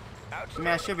 I mean,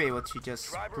 I should be able to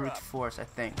just brute force, I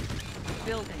think.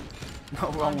 Building. No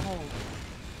On wrong. hold.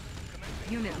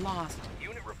 Unit lost.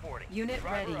 Unit reporting. Unit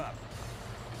Driver ready. up.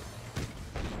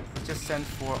 Just send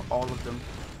for all of them.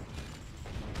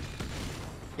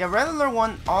 Yeah, regular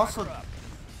one also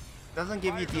doesn't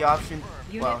give you the option.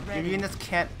 Unit Well, your ready. units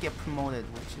can't get promoted,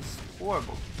 which is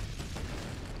horrible.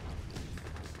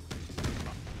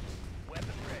 Weapon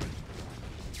ready.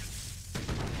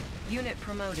 Unit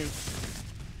promoted.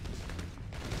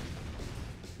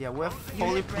 Yeah, with Unit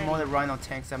fully ready. promoted Rhino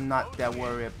tanks, I'm not that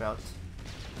worried about.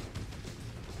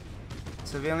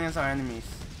 Civilians are enemies.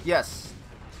 Yes,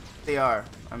 they are.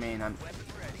 I mean,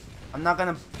 I'm not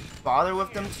gonna bother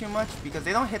with them too much because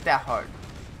they don't hit that hard.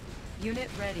 Unit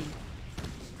ready.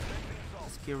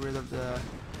 Let's get rid of the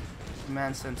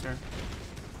command center.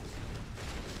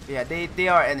 Yeah, they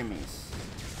are enemies.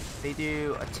 They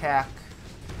do attack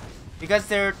because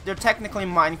they're technically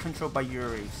mind controlled by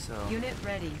Yuri, so Unit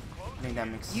ready. I think that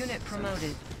makes Unit sense.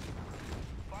 promoted.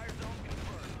 Fire zone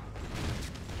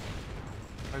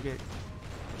confirmed. Okay.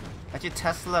 Actually,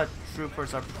 Tesla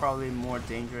troopers are probably more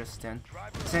dangerous than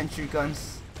sentry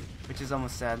guns, which is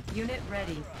almost sad. Unit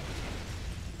ready.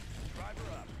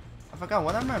 I forgot,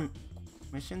 what am I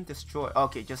mission? Destroy.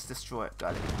 Okay, just destroy it.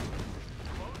 Got it.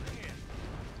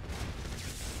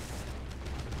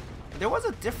 There was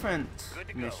a different Good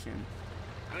to go. mission.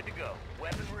 Good to go.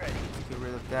 Weapon ready. Let's get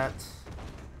rid of that.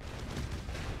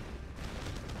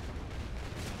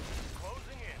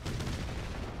 Closing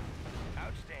in.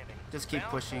 Outstanding. Just keep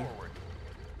Bound pushing. forward.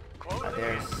 Closing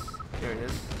There in. it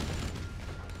is.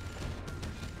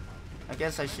 I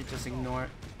guess I should just ignore it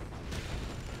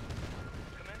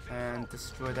and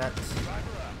destroy that.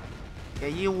 Yeah,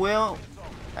 you will.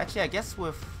 Actually, I guess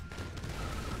with.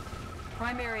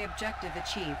 Primary objective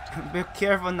achieved. Be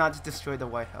careful not to destroy the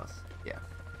White House. Yeah.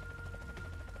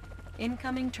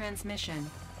 Incoming transmission.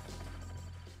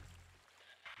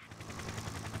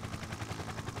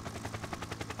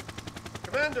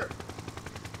 Commander,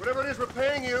 whatever it is we're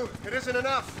paying you, it isn't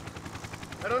enough.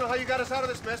 I don't know how you got us out of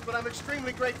this mess, but I'm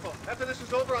extremely grateful. After this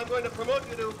is over, I'm going to promote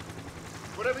you to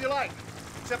whatever you like,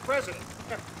 except president.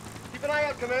 Keep an eye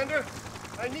out, Commander.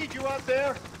 I need you out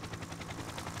there.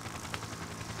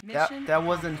 Mission That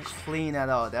wasn't accomplished. clean at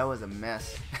all. That was a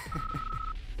mess.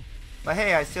 But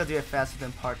hey, I still do it faster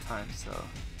than part-time, so.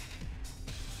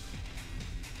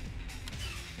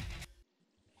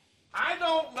 I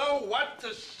don't know what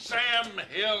to Sam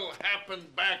Hill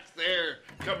happened back there,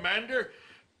 Commander,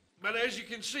 but as you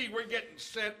can see, we're getting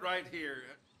set right here.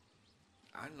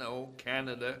 I know,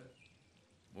 Canada.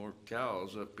 More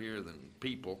cows up here than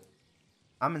people.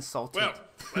 I'm insulted. Well,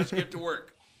 let's get to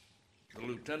work. The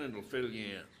lieutenant will fill you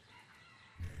in.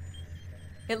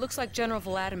 It looks like General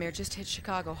Vladimir just hit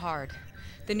Chicago hard.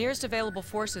 The nearest available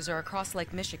forces are across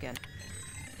Lake Michigan.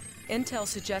 Intel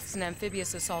suggests an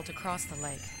amphibious assault across the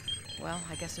lake. Well,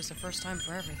 I guess there's a first time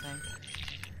for everything.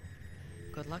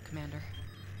 Good luck, Commander.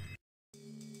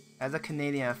 As a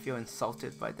Canadian, I feel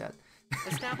insulted by that.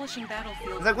 Establishing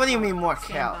battlefield. It's like, what do you mean more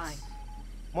Stand cows? by.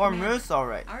 More Commander, moose,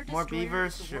 alright. our More destroyer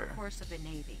beavers, is the sure. workhorse of the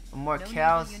Navy. More No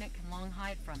cows. Naval unit can long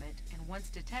hide from it, and once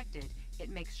detected, it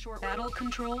makes short battle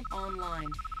control online.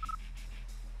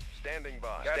 Standing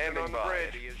by. Standing on the bridge.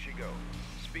 Steady as she goes.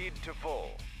 Speed to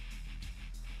full.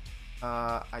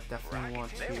 I definitely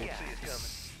want to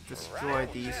destroy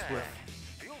these with...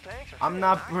 Fuel tanks are I'm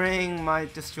not bringing my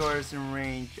destroyers in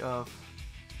range of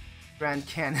Grand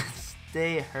Cannons.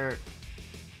 They hurt.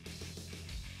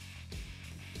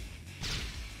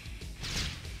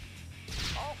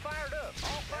 all fired up.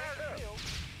 All fired up.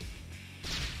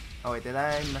 Oh wait, did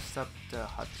I mess up the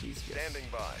hotkeys? Yes. Standing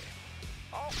by.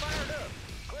 All fired up.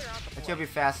 Clear out the It should point. be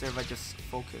faster if I just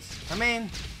focus. I mean,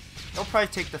 it'll probably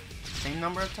take the same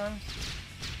number of times.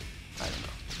 I don't know.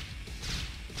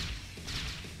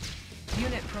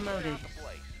 Unit promoted.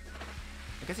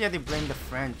 I guess you have to blame the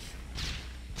French.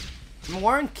 I mean,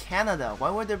 we're in Canada. Why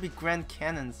would there be Grand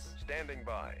Cannons? Standing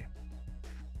by.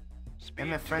 Speed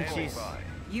Damn it, Frenchies. standing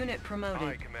by. Unit Aye,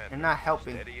 promoted. Commander. They're not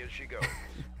helping. Steady as she goes.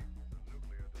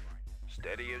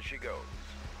 Steady as she goes.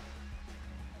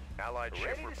 Allied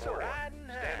ship reporting. Standing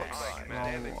by.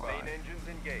 Standing by. Main engines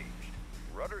engaged.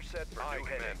 Rudder set for new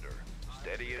Commander.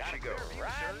 Steady as she goes.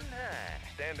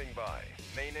 Standing by.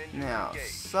 Main engines Now,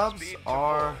 engaged. subs Speed to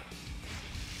are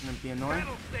full. gonna be annoying.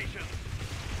 Battle station.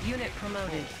 Unit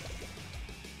promoted.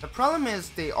 The problem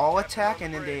is they all attack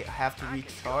and then they have to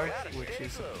recharge, which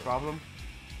is a problem.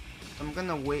 I'm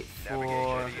gonna wait for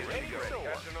Navigation steady as she goes.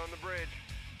 Captain on the bridge.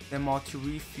 them all to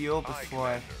refuel before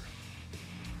I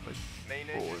push Main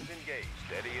forward. engines engaged.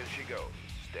 Steady as she goes.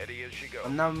 Steady as she goes.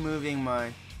 I'm not moving my...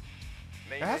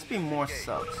 Main There has to be engines more engaged.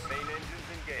 subs. Main engines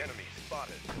engaged. Enemy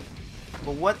spotted.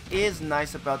 But what is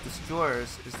nice about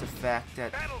destroyers is the fact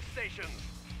that Battle stations.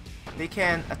 they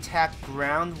can attack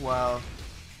ground while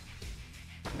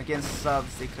against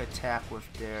subs they could attack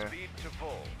with their... Speed to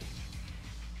full.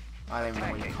 I don't even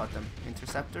know what you call them.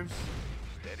 Interceptors?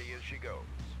 Steady as she goes.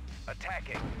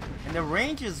 Attacking. And the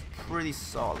range is pretty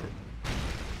solid.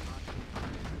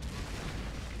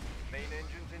 Main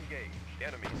engines engaged.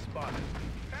 Enemy spotted.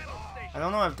 Battle station. I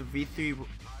don't know if the V3...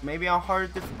 Maybe on harder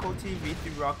difficulty,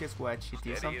 V3 rockets will actually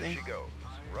do Steady as something. she goes.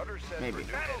 Rudder set Maybe.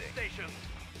 for battle station.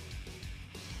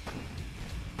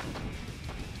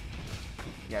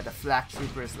 Yeah, the flak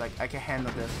trooper is like, I can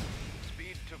handle this.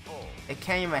 Speed to full. It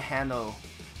can't even handle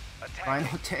Attacking.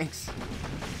 rhino tanks.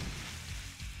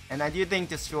 And I do think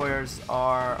destroyers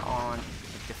are on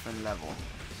a different level.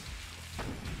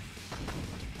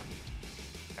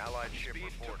 Allied ship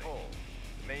reporting. Full.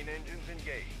 Main engines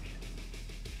engaged.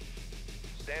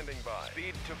 Standing by.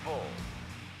 Speed to full.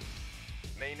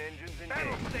 Main engines engaged.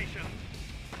 Battle station.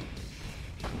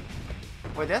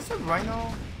 Wait, that's a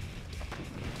rhino?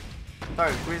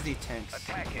 Sorry, grizzly tanks.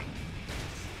 Attacking.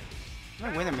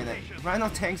 No, wait a minute. Rhino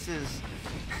tanks is...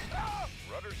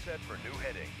 Rudder set for new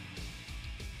heading.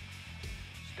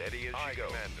 Steady as she goes.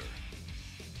 Commander.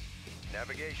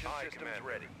 Navigation systems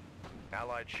ready.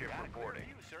 Allied ship reporting.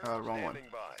 wrong one.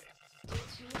 Standing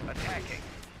by. Attacking.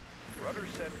 Rudder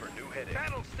set for new heading.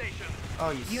 Battle station.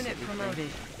 Oh, you Unit silly promoted.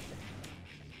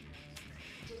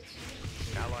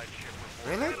 Allied ship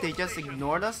reporting. Really? They just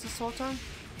ignored us this whole time?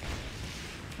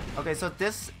 Okay, so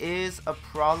this is a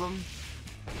problem.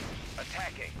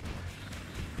 Attacking.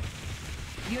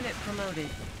 Unit promoted.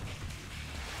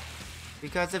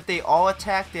 Because if they all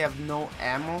attack, they have no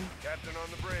ammo. Captain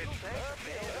on the bridge.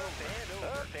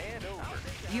 Up and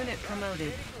over. Unit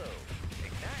promoted.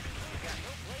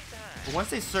 But once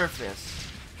they surface,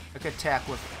 I could attack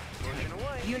with Pushing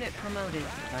away. Unit promoted.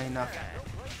 not enough.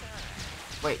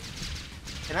 Wait,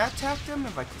 can I attack them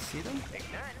if I can see them?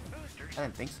 Igniting boosters. I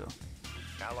didn't think so.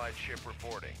 Allied ship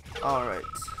reporting. Alright.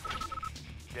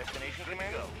 Destination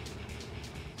commander.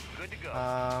 Good to go.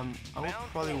 I would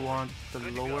probably want the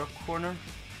lower corner.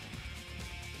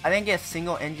 I didn't get a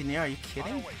single engineer, are you On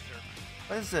kidding? our way, sir.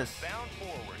 What is this? Bound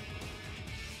forward.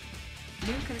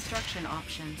 New construction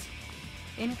options.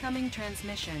 Incoming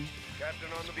transmission. Captain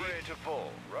on the bridge to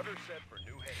full. Rudder set for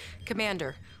new heading.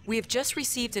 Commander, we have just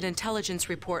received an intelligence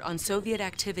report on Soviet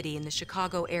activity in the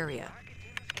Chicago area.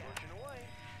 Pushing away.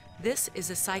 This is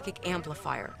a psychic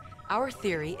amplifier. Our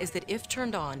theory is that if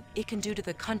turned on, it can do to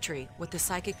the country what the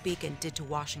psychic beacon did to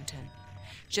Washington.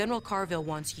 General Carville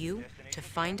wants you to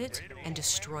find it and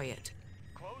destroy it.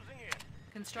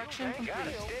 Construction complete.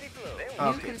 New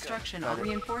Okay, construction got it.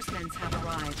 reinforcements have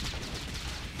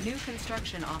arrived. New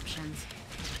construction options.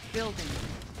 Building.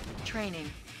 Training.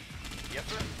 Yes,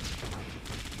 sir.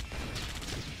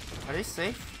 Are they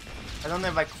safe? I don't know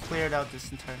if I cleared out this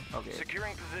entire. Okay,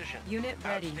 Securing position. Unit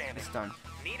ready. Outstanding. it's done.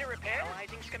 Need a repair?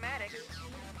 Analyzing schematics.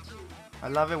 I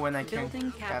love it when I can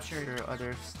Building capture captured.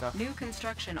 other stuff. New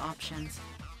construction options.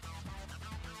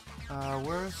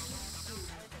 Where's...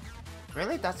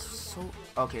 Really? That's so...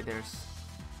 Okay, there's...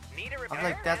 Need a I repair? was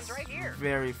like, that's Hands right here.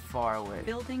 very far away.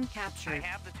 Building I captured.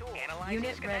 have the tool. Analyzing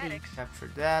Unit ready. schematics.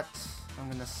 Capture that. I'm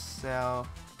gonna sell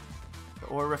the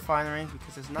ore refinery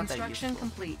because it's not that Construction useful.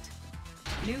 complete.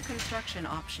 New construction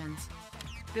options.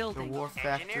 The Building. war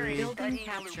factory. Building Studying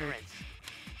captured. blueprints.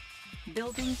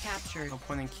 Building captured. No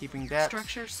point in keeping that.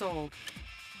 Structure sold.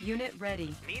 Unit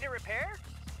ready. Need a repair?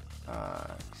 Yeah,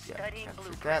 Studying capture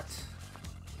blueprints. that.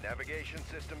 Navigation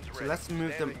systems So ready. let's move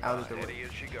them Standing out of by. the way. Steady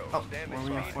as she goes. Oh, Standing more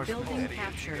by. reinforcements. Building Steady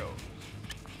as she captured. goes.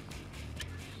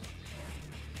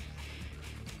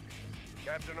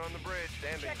 Captain on the bridge,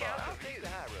 standing Check by. out. I'll take the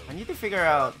high road. I need to figure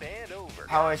out Bend over.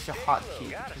 how I should Steady hotkey flow.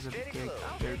 Got because it. I'm Steady getting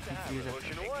flow. very Take the high confused. road.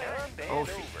 Pushing away. Bend Oh,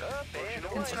 over. shit. Bend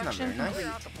away. That's not very Construction nice. Clear complete.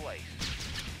 out the place.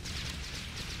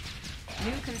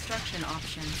 New construction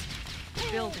options.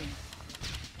 Building.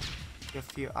 A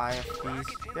few IFBs.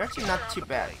 They're actually not too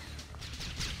bad.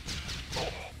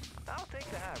 I'll take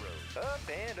the high road. Up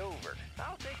and over.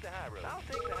 I'll take the high road. I'll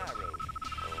take the high road.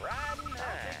 Riding high.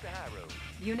 I'll take the high road.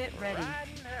 Unit ready.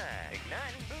 Riding high.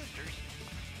 Igniting boosters.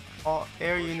 All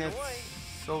air units,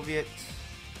 Soviet.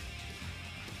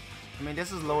 I mean,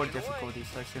 this is lower difficulty,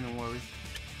 so I shouldn't worry.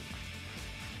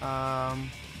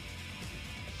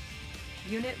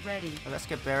 Unit ready. Let's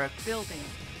get barracks. Building.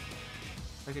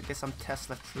 I could get some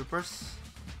Tesla troopers.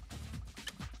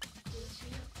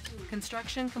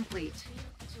 Construction complete.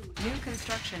 New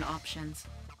construction options.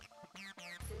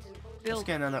 Let's Build.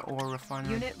 get another ore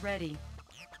refinery. Unit ready.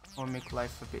 Or make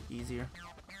life a bit easier.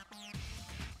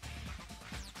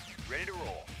 Ready to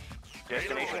roll.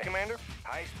 Destination, Commander?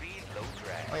 High speed, low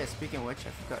drag. Oh yeah, speaking of which, I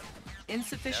forgot.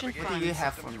 Insufficient What do you funds.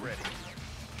 have for me? Ready.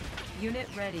 Unit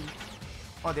ready.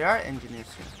 Oh, there are engineers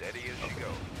here. Steady as she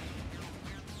goes.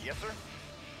 Yes, sir.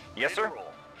 Yes, sir.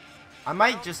 I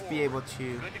might just be able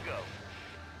to... Good to go.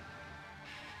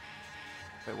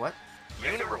 Wait, what?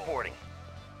 Unit reporting.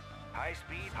 High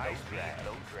speed,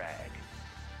 low drag.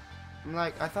 I'm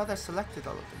like, I thought I selected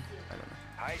all of them. I don't know.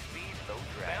 High speed, low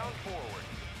drag. Bound forward.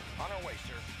 On our way,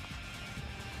 sir.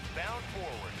 Bound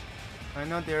forward. I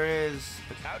know there is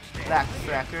a Outstanding. black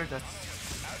tracker that's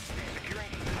Securing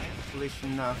position. foolish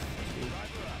enough to...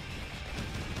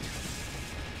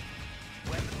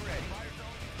 Weapon ready.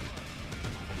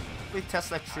 The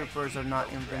Tesla troopers are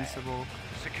not invincible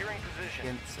Securing position.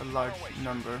 against a large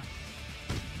number.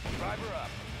 Driver up.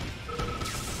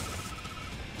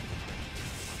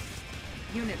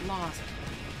 Unit lost.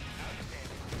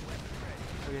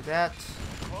 Look at that.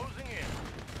 Closing in.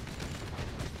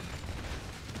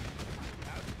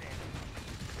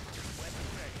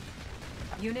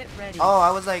 Unit ready. Oh, I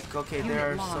was like, okay, Unit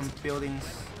there are lost. some buildings.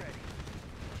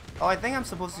 Oh, I think I'm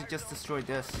supposed to just destroy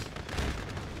this.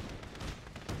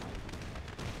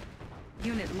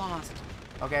 Unit lost.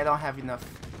 Okay, I don't have enough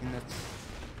units.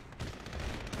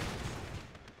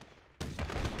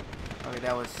 Okay,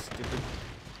 that was stupid.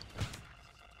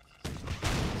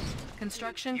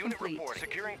 Construction Unit complete. report.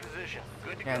 Securing position.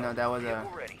 Good to Yeah, go. no, that was a...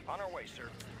 Vehicle ready. On our way, sir.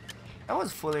 That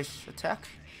was foolish attack.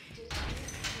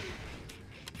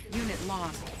 Unit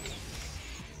lost.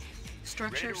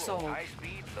 Structure Ready to roll. sold. High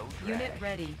speed, low drag. Unit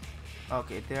ready.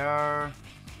 Okay, there are...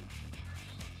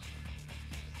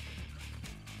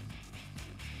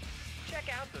 Check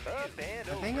out the view.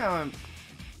 Up and I over.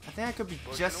 think I could be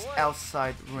Pushing just away.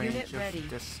 outside range Unit ready. of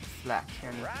this flak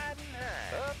cannon. Riding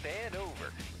high. Up and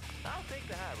over. I'll take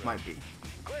the high road. Might be.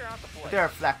 Clear out the place. But there are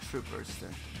flak troopers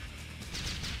then.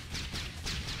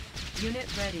 Unit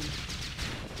ready.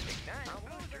 Ignite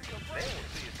boosters. They will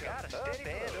see us got a steady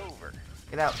and over.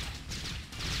 Get out.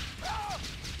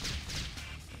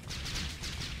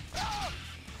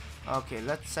 Okay,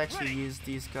 let's actually use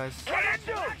these guys.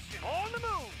 On the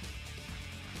move.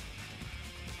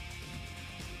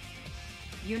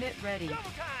 Unit ready. Double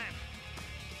time.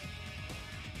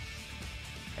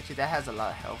 Actually, that has a lot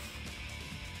of health.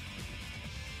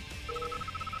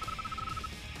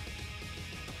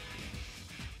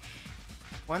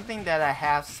 One thing that I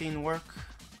have seen work.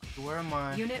 Where am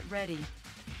I? Unit ready.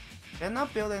 They're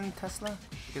not building Tesla.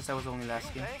 Guess that was only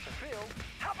last game.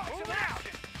 How about some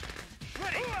action?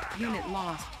 Ready. Unit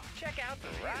lost. Check out the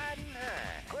riding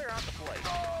high. Clear out the place.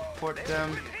 Port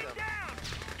them.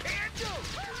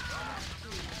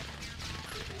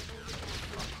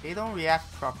 They don't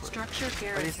react properly. Structure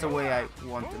At least the way I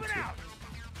want them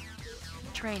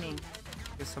to. Training.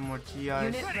 Get some more GIs.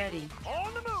 Unit ready.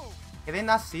 On the move. Can they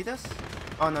not see this?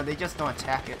 Oh no, they just don't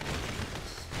attack it.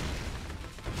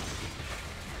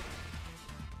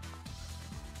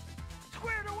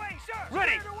 Squared away, sir.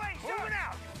 Ready. Squared away, sir. Moving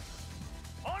out.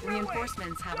 On my way.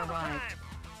 Reinforcements have Double arrived. time.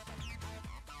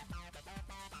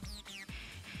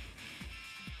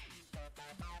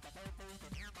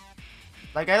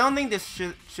 Like, I don't think this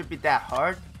should be that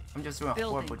hard. I'm just doing a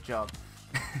Building. horrible job.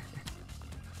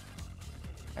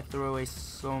 I threw away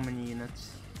so many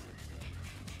units.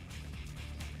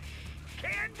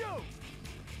 Can do.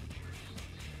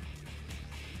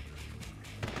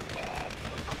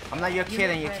 I'm not your kid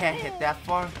and you can't hit that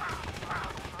far.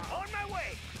 On my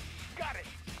way. Got it.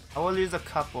 I will use a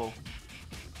couple.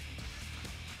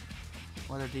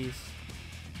 What are these?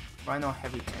 Rhino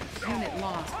heavy tanks. Unit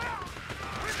lost.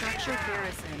 Structure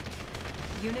garrisoned.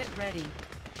 Unit ready.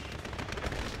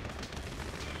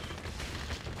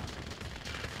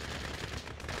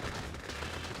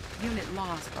 Unit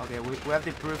lost. Okay, we have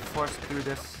to brute force through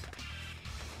this.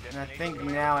 And I think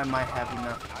now I might have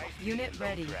enough. Unit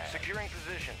ready. Securing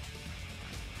position.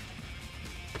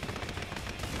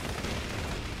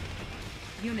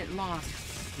 Unit lost.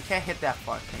 You can't hit that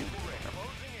far, can you?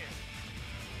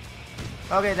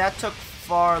 Okay, that took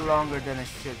far longer than it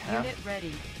should have. Unit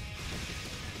ready.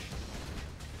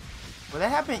 Would that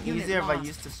happen Unit easier if I lost.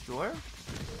 used Destroyer?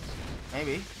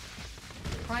 Maybe.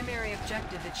 Primary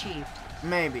objective achieved.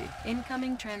 Maybe.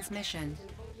 Incoming transmission.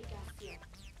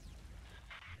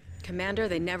 Commander,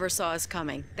 they never saw us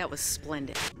coming. That was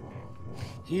splendid.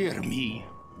 Hear me,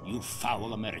 you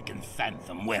foul American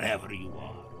phantom, wherever you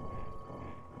are.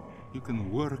 You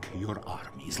can work your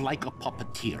armies like a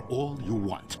puppeteer all you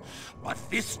want, but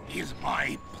this is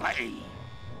my play.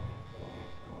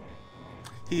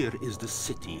 Here is the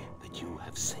city that you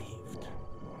have saved.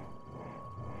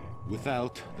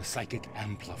 Without the psychic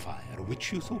amplifier,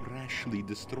 which you so rashly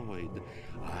destroyed,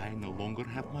 I no longer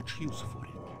have much use for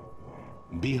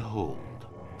it. Behold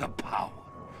the power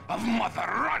of Mother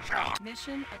Russia!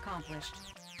 Mission accomplished.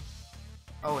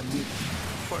 Oh, a new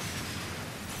port.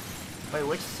 Wait,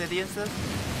 which city is this?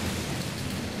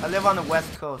 I live on the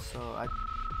west coast, so I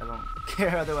don't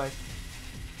care otherwise.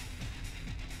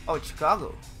 Oh,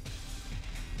 Chicago.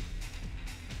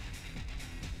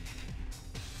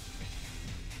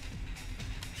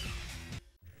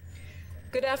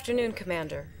 Good afternoon,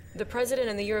 Commander. The President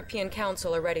and the European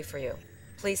Council are ready for you.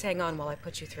 Please hang on while I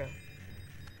put you through.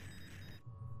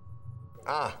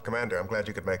 Ah, Commander, I'm glad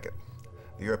you could make it.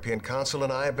 The European Council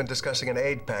and I have been discussing an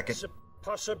aid package.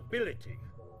 Possibility.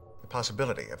 The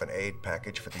possibility of an aid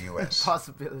package for the U.S.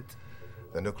 Possibility.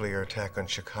 The nuclear attack on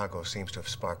Chicago seems to have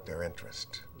sparked their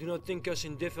interest. Do not think us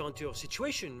indifferent to your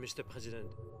situation, Mr.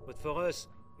 President. But for us,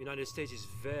 United States is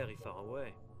very far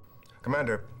away.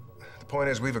 Commander, the point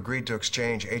is we've agreed to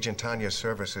exchange Agent Tanya's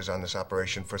services on this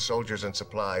operation for soldiers and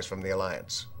supplies from the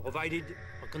Alliance. Provided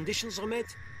our conditions are met,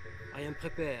 I am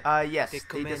prepared. Yes, to take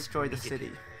they command destroyed the immediately.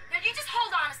 city. Now you just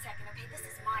hold on a second, okay? This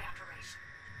is my operation.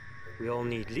 We all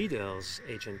need leaders,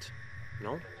 Agent.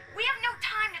 No? We have no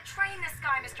time to train this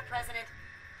guy, Mr. President.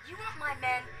 You want my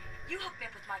men, you hook me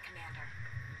up with my commander.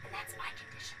 And that's my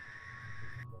condition.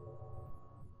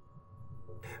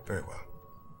 Very well.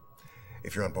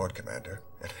 If you're on board, Commander,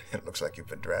 and it looks like you've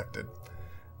been drafted,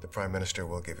 the Prime Minister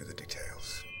will give you the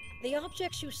details. The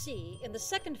objects you see in the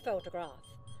second photograph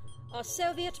are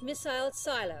Soviet missile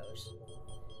silos.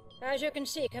 As you can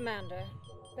see, Commander,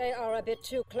 they are a bit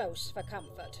too close for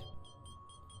comfort.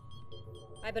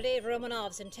 I believe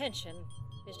Romanov's intention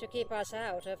is to keep us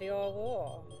out of your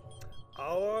war.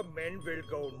 Our men will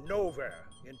go nowhere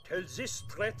until this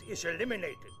threat is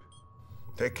eliminated.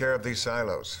 Take care of these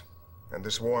silos, and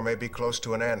this war may be close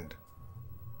to an end.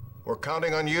 We're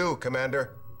counting on you,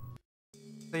 Commander.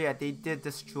 So yeah, they did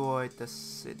destroy the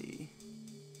city.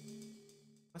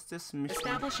 What's this mission?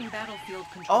 Establishing battlefield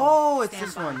control. Oh, it's Stand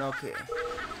this by. one, okay.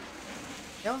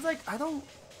 I was like, I don't...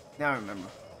 Now I remember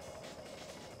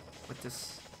what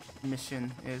this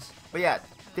mission is. But yeah,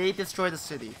 they destroyed the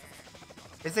city.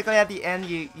 Basically at the end,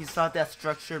 you saw that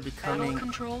structure Battle becoming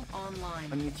control a online.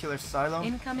 nuclear silo.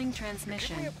 Incoming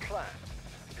transmission. Give me a plan.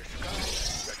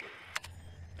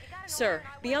 Sir,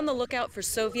 be on the lookout for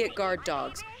Soviet guard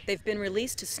dogs. They've been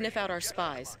released to sniff out our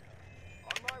spies.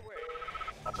 On my way.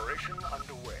 Operation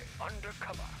underway.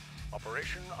 Undercover.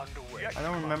 Operation underway. I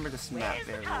don't remember this map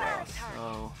very well,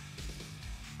 so...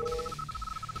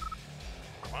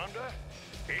 Commander,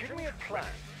 give me a plan.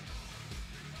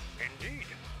 Indeed.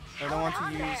 I don't want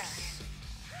to use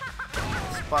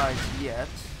spies yet.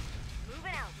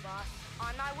 Moving out, boss.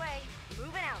 On my way.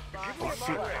 Moving out, boss. Oh,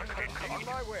 shoot. On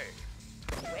my way.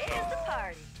 Where's the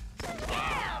party?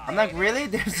 Yeah, I'm like, really?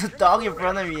 There's a dog in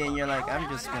front of me and you're like, I'm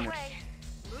just on my gonna way.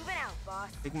 Moving out, boss.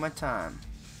 take my time.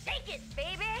 Take it,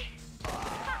 baby.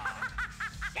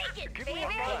 Take it, Give baby. me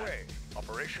on my way.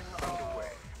 Operation underway.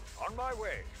 On my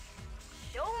way.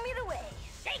 Show me the way.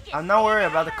 Take it. I'm not worried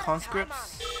baby. about the Time on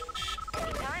conscripts. it.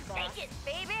 Anytime, boss. Take it,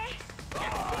 baby.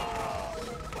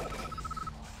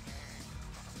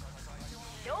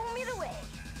 Show me the way.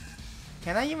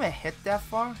 Can I even hit that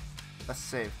far? Let's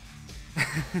save.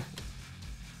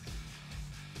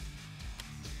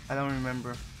 I don't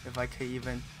remember if I could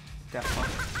even hit that far.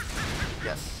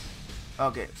 Yes.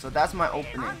 Okay, so that's my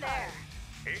opening. On there.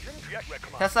 Agent, yes,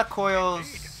 Commander. Tesla coils.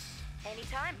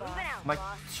 Anytime, boss. Moving out, My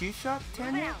boss. 2-shot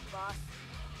Moving Tanya? out, boss.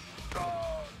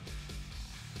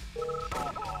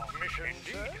 Mission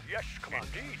indeed. Yes, Commander.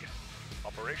 Indeed.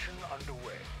 Operation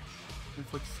underway.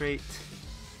 Infiltrate.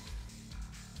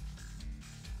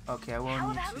 Okay, I will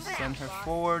need to send her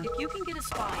forward. If you can get a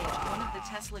spy into one of the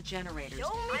Tesla generators, you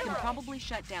can probably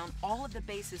shut down all of the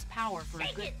base's power for a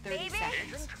good 30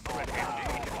 seconds. On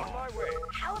my way.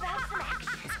 How about some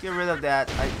action? Let's get rid of that.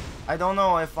 I don't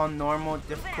know if on normal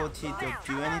difficulty they'll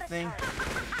do anything.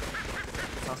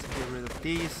 Let's also get rid of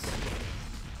these.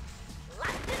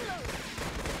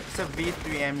 It's a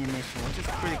V3 ammunition, which is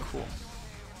pretty cool.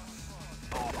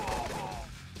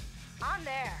 On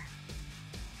there.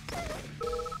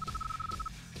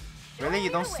 Really?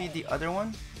 You don't see the other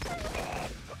one?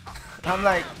 I'm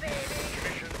like,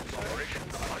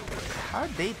 how are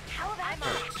they How about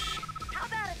hurt? How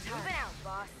about a time? Moving out,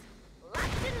 boss.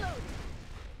 Locked and loaded.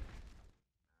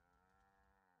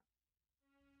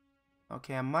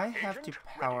 Okay, I might have to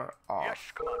power off. Yes,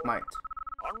 Commander. Might.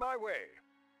 On my way.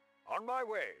 On my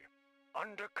way.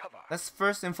 Undercover. Let's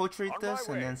first infiltrate On my this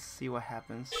and way. then see what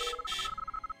happens.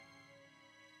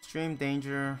 Extreme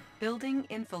danger. Building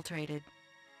infiltrated.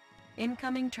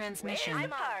 Incoming transmission. I'm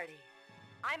party.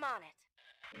 I'm on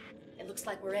it. It looks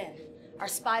like we're in. Our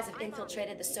spies have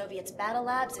infiltrated the Soviets' battle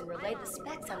labs and relayed the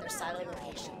specs on their silo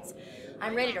locations.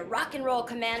 I'm ready to rock and roll,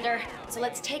 Commander. So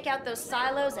let's take out those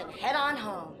silos and head on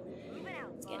home.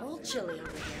 It's getting a little chilly over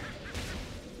here.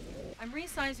 I'm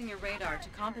resizing your radar to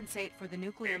compensate for the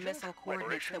nuclear missile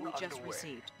coordinates that we just underway.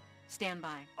 received. Stand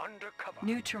by. Undercover.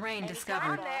 New terrain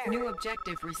discovered. there. New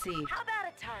objective received. How about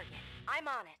a target? I'm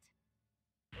on it.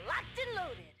 Locked and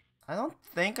loaded. I don't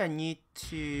think I need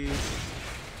to...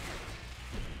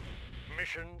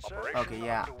 Mission Okay,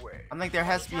 yeah. underway. I'm like, there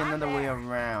has to be another way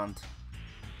around.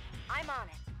 I'm on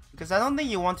it. Because I don't think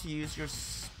you want to use your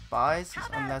spies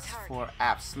unless for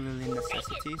absolutely Take it,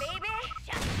 necessities. baby.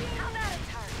 How about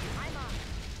a target? I'm on it.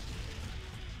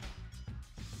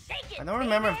 Take it, I don't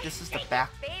remember baby. if this is the Take it,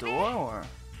 back baby. door or...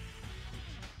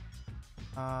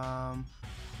 I'm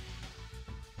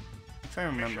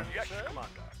trying to remember. Mission, yes, Commander.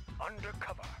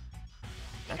 Undercover.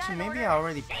 Actually, maybe I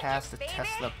already passed the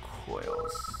Tesla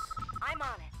coils. I'm on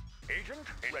it. Agent,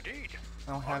 ready.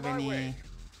 I don't have On my any way.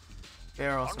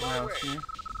 barrels On my around way. here.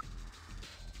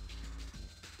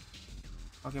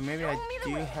 Okay, maybe I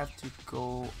do have to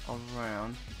go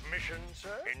around. Mission,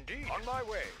 sir. Indeed. On my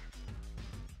way.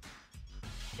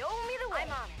 Show me the way.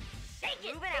 I'm on it. Take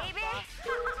it, baby.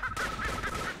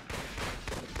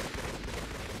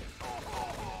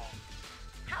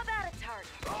 How about a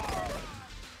target?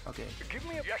 Okay, Give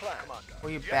me a plan, Commander. pull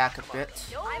you Yes, back a Commander. bit.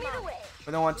 Show me the way.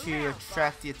 We don't want to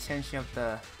attract the attention of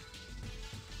the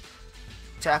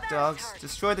attack dogs.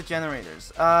 Destroy the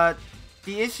generators.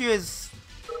 The issue is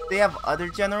they have other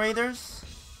generators.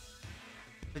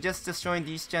 So just destroying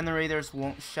these generators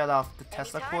won't shut off the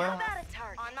Tesla Anytime. coil. How about a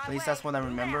target? On my At least way. that's what I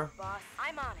Moving remember. out, boss.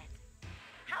 I'm on it.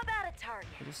 How about a target?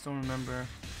 I just don't remember.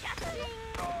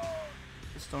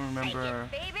 Just don't Take remember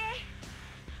it, baby.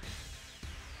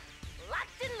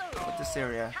 Locked and loaded. what this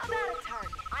area. How about a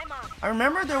target? I'm on it. I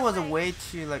remember there was a way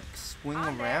to like swing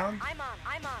On there. around, I'm on it.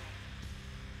 I'm on it.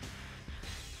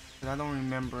 but I don't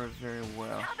remember it very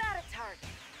well. How about a target?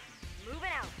 Moving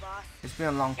out, boss. It's been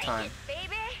a long Take time. it,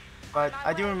 baby. But On my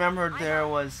I do way. remember I'm there on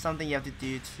it. was something you have to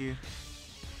do to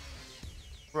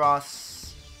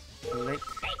cross the lake.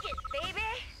 Take it, baby.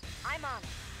 I'm on it.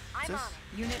 I'm This? on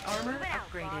it. Unit armor Moving out,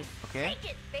 upgraded. boss. Okay.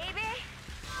 Take it, baby.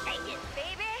 Take it,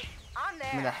 baby. On there.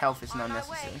 I mean, the health is On not my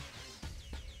necessary. way.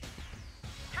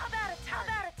 How about a target? How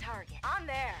about a target? On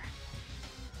there.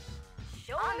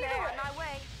 Show me the way. On my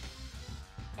way.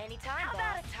 Anytime, How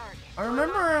about a target? I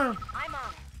remember. I'm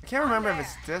on it. I can't remember if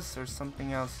it's this or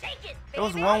something else. There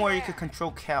was one where you could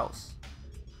control cows.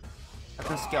 I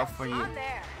can scout for you. On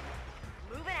there.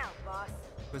 Moving out, boss.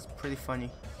 It was pretty funny.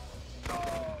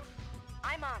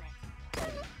 I'm on it.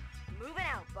 Moving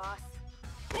out, boss.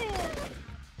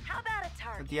 How about a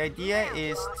target? But the idea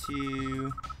is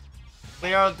to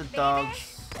clear out the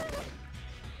dogs.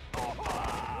 Moving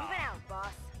out,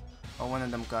 boss. Oh, one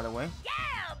of them got away.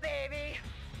 Yeah, baby.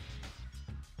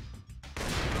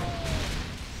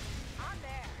 On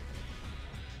there.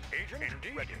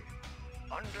 Agent ready.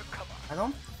 Undercover. I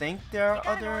don't think there are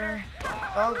other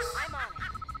dogs. I'm on it.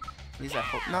 At least I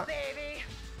hope not. Baby.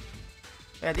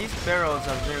 Yeah, these barrels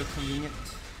are very convenient.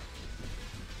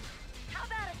 How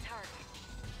about a target?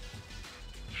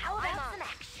 How about some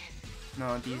action?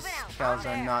 No, these cows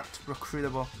are not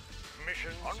recruitable.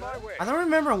 Mission on my way. I don't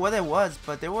remember what it was,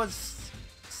 but there was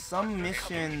some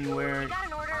mission where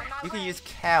you could use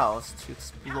cows to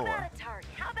explore. How about a target?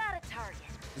 How about a target?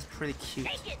 It's pretty cute.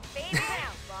 Take it, baby.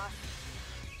 Out, boss.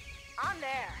 On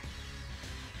there.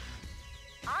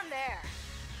 On there.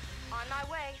 On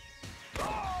my way.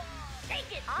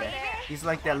 Take it, Yeah. baby. He's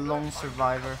like that lone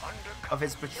survivor of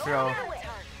his patrol.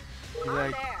 He's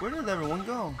like, where did everyone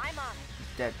go? I'm on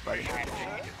it. Dead, buddy.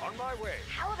 On my way.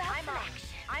 How about some action?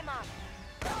 I'm on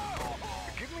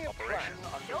it. Give me a plan.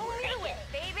 Don't do it,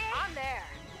 baby. On there.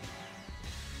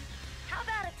 How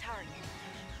about a target?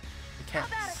 I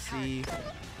can't see.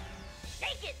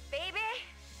 Take it, baby.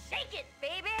 Take it,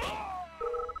 baby.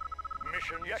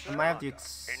 Mission yes. I might have to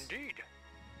Indeed.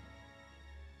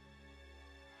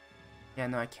 Yeah,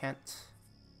 no, I can't.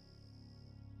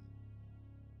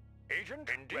 Agent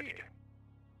indeed.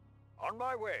 On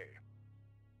my way.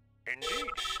 Indeed.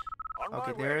 On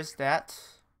Okay, my way. there is that.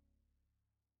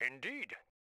 Indeed.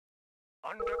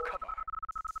 Undercover.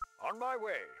 On my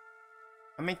way.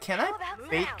 I mean, can I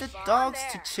bait the dogs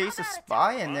to chase a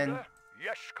spy and then...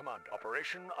 Yes, Commander.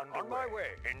 Operation underway. On my way.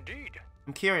 Indeed.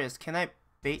 I'm curious, can I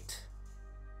bait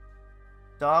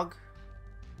dog?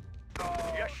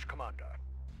 Yes, Commander.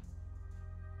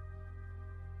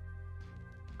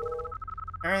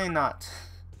 Apparently not.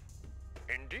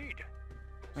 Indeed.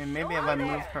 I mean, maybe if I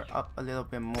move her up a little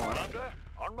bit more, Commander,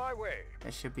 on my way.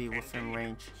 it should be within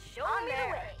range. Show me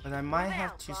the way. But I might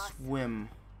have to swim.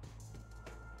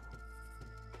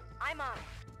 I'm on it.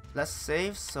 Let's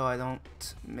save so I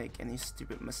don't make any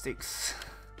stupid mistakes.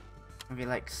 And be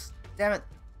like, damn it.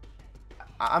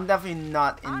 I'm definitely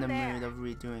not in the mood of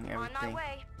redoing On my everything.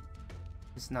 way.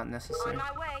 It's not necessary. On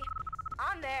my way.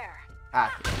 On there.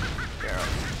 Ah, barrels.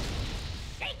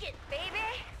 Take it, baby.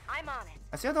 I'm on it.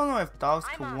 I still don't know if dogs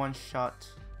I'm can on. one-shot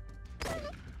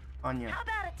Anya. How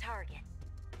about a target?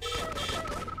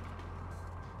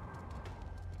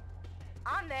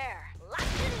 On there. Locked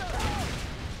and loaded.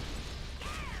 Yeah,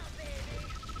 baby.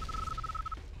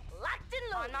 Locked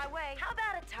and loaded. On my way. How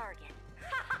about a target?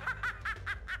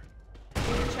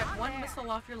 Check one missile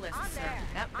off your list, sir.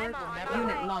 That bird will never...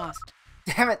 Unit lost.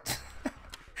 Damn it!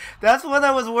 That's what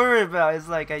I was worried about. It's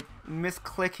like I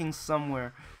misclicking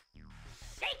somewhere.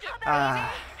 Take it, baby.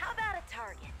 How about a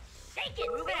target? Take it.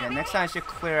 Move it Yeah, out. next time I should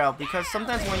clear out because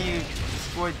sometimes when you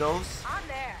destroy those, On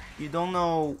there. you don't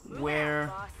know Move where out,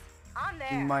 boss. On you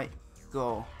there. might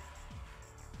go.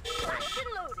 Locked and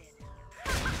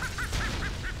loaded.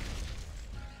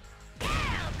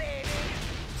 Yeah, baby.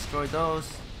 Destroy those.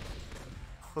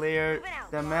 Clear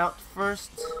them out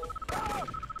first.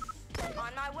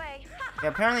 On my way. Yeah,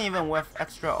 apparently even with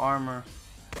extra armor.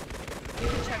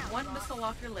 Check one missile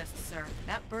off your list, sir.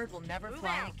 That bird will never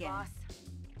fly out, again. boss.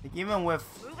 Like even with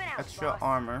Moving out, extra boss.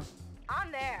 armor,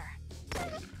 On there.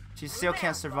 she still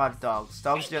can't survive dogs.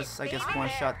 Dogs just, I guess,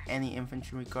 one-shot any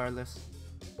infantry regardless.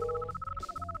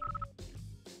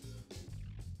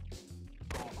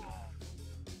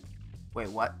 Wait,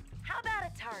 what? How about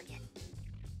a target?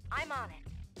 I'm on it.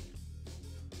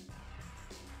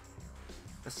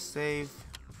 Let's save.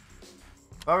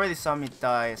 You already saw me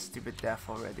die a stupid death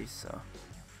already, so.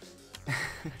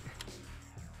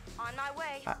 On my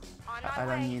way. I On my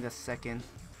don't way. need a second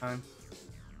time.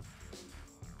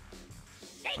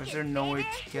 Take Was it, there no way baby.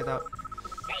 to get up?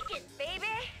 Take it, baby.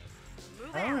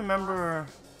 Move I it don't out, remember.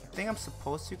 I think I'm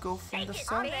supposed to go from Take the it,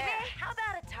 south. baby. How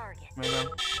about a target? Maybe.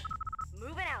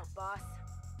 Move it out, boss.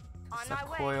 On It's my a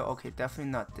way. coil. Okay,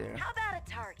 definitely not there. How about a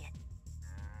target?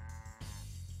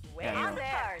 Yeah, on no. the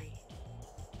party.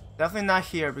 Definitely not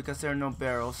here because there are no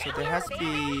barrels, so there has to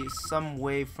be some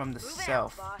way from the Move it out,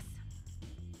 south. boss.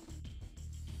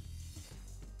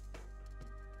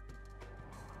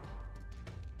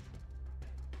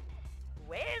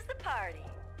 Where's the party?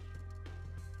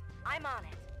 I'm on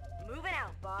it. Moving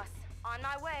out, boss. On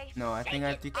my way. No, I think I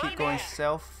have to keep going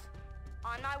south.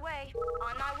 On my way.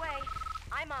 On my way.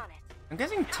 I'm on it. I'm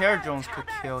guessing terror drones could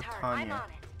kill I'm Tanya. on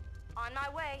it. On my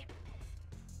way.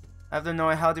 I have to know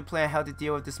how to play and how to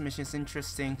deal with this mission. It's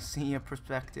interesting, seeing your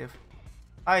perspective.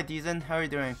 Hi, Deezen. How are you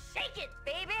doing? Take it,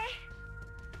 baby.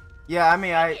 Yeah, I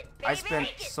mean, I spent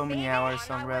so many hours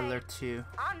on Rattler 2.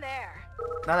 I'm there.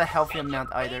 Not a healthy amount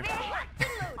either.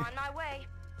 On my way.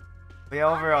 But yeah,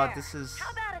 overall, this is,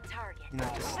 How about a target? you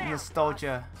know, just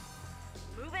nostalgia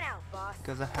Moving out, boss.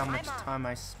 because of how much I'm on. time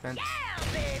I spent Yeah,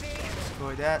 baby.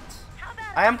 for that. How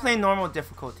about I am playing normal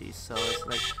difficulty, so it's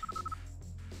like...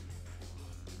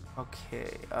 Okay,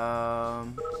 I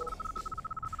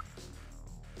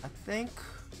think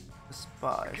the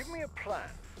spies. Give me a plan.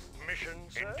 Mission,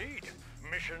 sir? Indeed.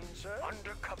 Mission, sir?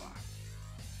 Undercover.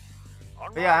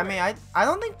 On But yeah, I my mean, way. I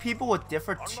don't think people would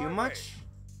differ On too my much.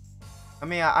 I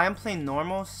mean, I am playing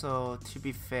normal, so to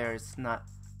be fair, it's not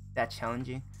that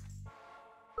challenging.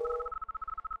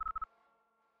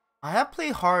 I have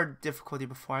played hard difficulty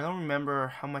before. I don't remember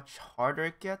how much harder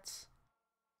it gets.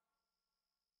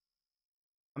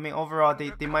 I mean, overall,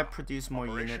 they might produce more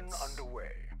Operation units.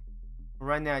 underway.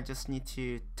 Right now, I just need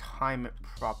to time it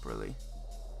properly.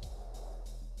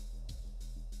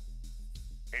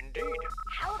 Indeed.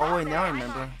 How Oh about wait, now I that?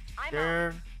 remember. I'm on.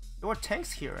 There were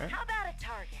tanks here, right? How about a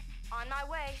target? On my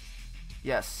way.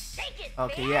 Yes. Take it,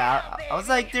 Okay, baby. yeah. I was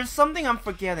like, there's something I'm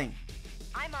forgetting.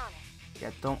 I'm on it.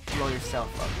 Yeah, don't blow yourself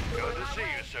up. Good to see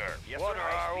you, sir. Yes, What sir. are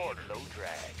our High orders? speed, low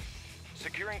drag.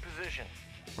 Securing position.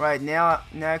 Right now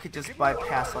I could just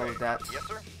bypass all of that. Yes,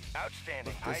 sir. Outstanding.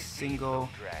 With High this speed, single. low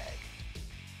drag.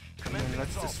 And Commencing then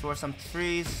let's assault. destroy some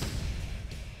trees.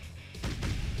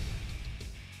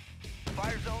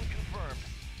 Fire zone confirmed.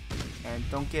 And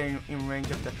don't get in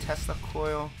range of the Tesla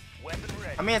coil. Weapon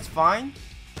ready. I mean, it's fine.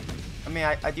 I mean,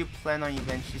 I do plan on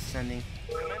eventually sending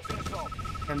Commencing assault.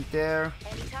 him there.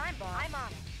 Anytime, boss. I'm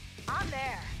on it. I'm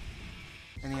there.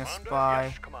 Sending a Commander? spy.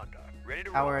 Yes, Commander. Ready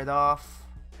to Power roll. it off.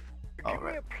 Give me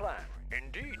Alright. a plan.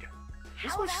 Indeed.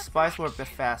 This wish spies were a bit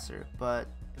faster, but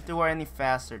if they were any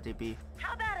faster, they'd be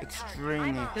How about a target? extremely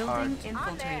I'm on. hard Building to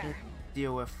infiltrated.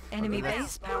 deal with. Enemy Okay,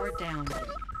 base powered down.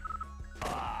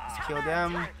 let's kill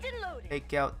them. Locked and loaded.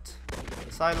 Take out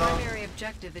the silo. Primary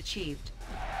objective achieved.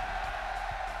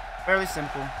 Fairly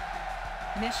simple.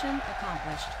 Mission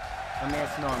accomplished. I mean,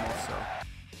 it's normal, so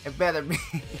it better be.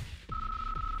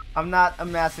 I'm not a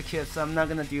masochist, so I'm not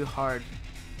gonna do hard.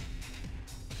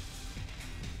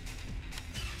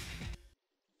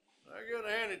 I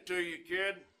gotta hand it to you,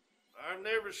 kid. I've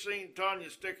never seen Tanya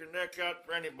stick her neck out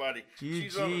for anybody.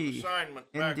 She's on an GG.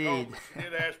 assignment back home. Indeed. But she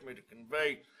did ask me to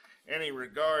convey any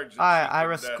regards. that Hi, she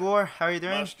Ira could, Score. How are you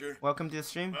doing? muster. Welcome to the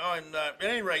stream. Oh, and at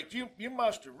any rate, you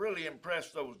must have really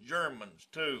impressed those Germans,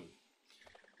 too.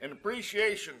 In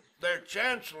appreciation, their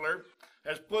chancellor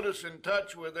has put us in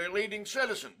touch with their leading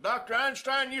citizen. Dr.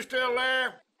 Einstein, you still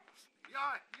there?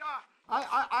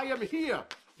 I am here.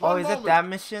 Oh, One is it moment. that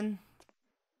mission?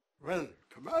 Well,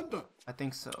 Commander, I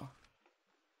think so.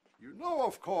 you know,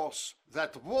 of course,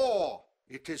 that war,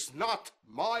 it is not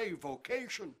my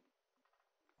vocation.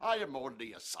 I am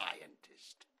only a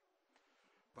scientist.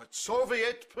 But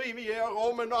Soviet Premier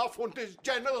Romanov and his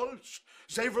generals,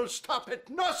 they will stop at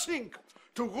nothing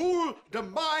to rule the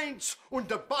minds and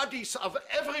the bodies of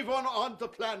everyone on the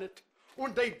planet.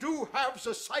 And they do have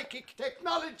the psychic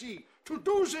technology to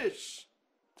do this.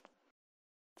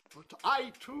 But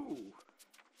I too,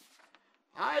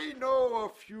 I know a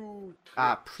few tricks.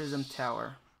 Ah, Prism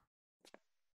Tower.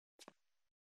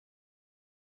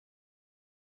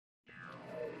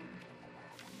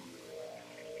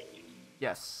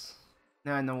 Yes.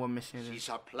 Now I know what mission it is. These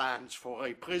are plans for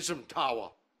a prism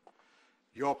tower.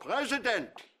 Your president,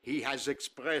 he has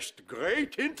expressed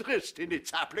great interest in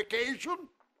its application.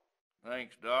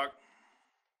 Thanks, Doc.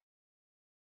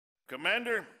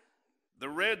 Commander, the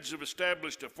Reds have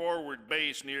established a forward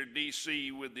base near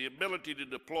D.C. with the ability to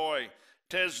deploy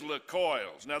Tesla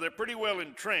coils. Now, they're pretty well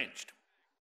entrenched,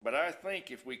 but I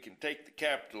think if we can take the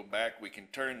capital back, we can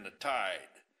turn the tide.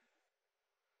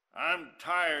 I'm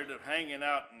tired of hanging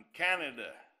out in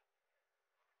Canada.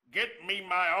 Get me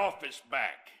my office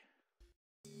back.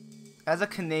 As a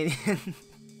Canadian,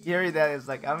 hearing that is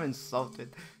like, I'm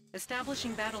insulted.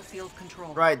 Establishing battlefield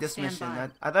control. Right, this Stand mission. by.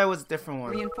 I thought it was a different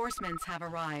one. Reinforcements have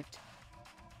arrived.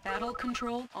 Battle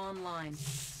control online.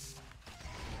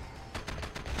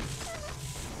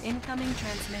 Incoming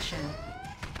transmission.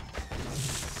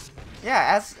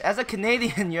 Yeah, as a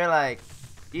Canadian, you're like,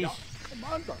 yeesh.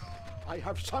 Commander, I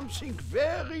have something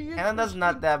very Canada's interesting.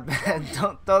 not that bad.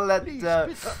 Don't let Please, the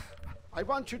bitte. I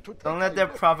want you to take Don't let a their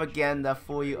look. propaganda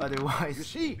fool you otherwise. You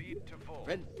see,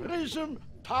 when Prism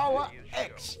Tower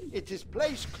X, it is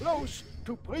placed close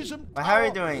to Prism But Tower how are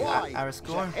you doing? Y, Our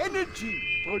score? the energy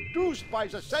produced by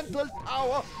the central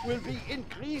tower will be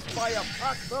increased by a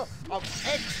factor of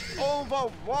X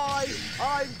over Y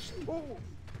times 2.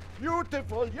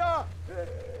 Beautiful, yeah?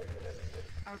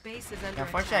 Our base is under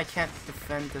Unfortunately, I attack. can't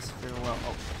defend this very well.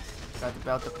 Oh, got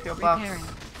about the pillbox. Repairing.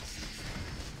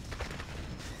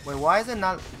 Wait, why is it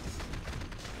not?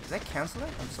 Did that cancel it?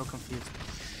 I'm so confused.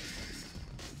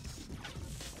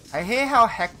 I hate how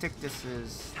hectic this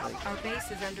is. Like, Our base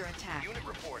is under attack.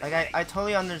 I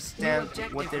totally understand New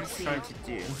objective what they're received. trying to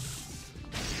do.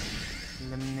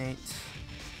 Eliminate.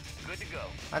 Good to go.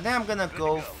 I think I'm gonna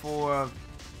go for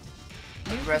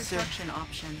New aggressive. construction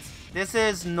options. This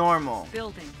is normal.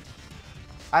 Building.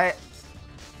 I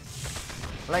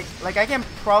like I can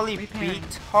probably Repairing.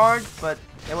 beat hard, but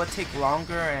it will take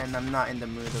longer, and I'm not in the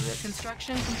mood of it.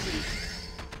 Construction complete.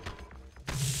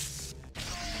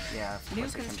 Yeah, of New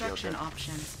course I can build construction it.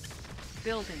 options.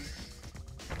 Building.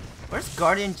 Where's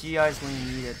Guardian GIs when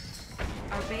you need it?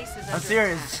 Our base is I'm under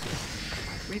serious.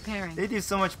 attack. Repairing. They do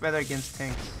so much better against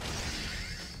tanks.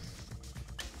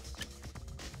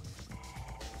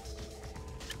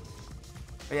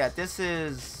 But yeah, this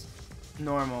is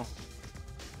normal.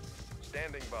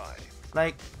 Standing by.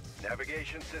 Like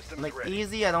Navigation systems ready.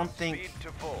 easy, I don't think Speed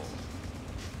to full.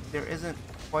 there isn't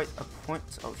quite a point.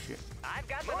 Oh shit. I've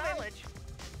got the knowledge.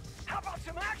 How about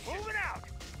some action? Moving out.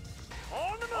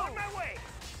 On the move. On my way.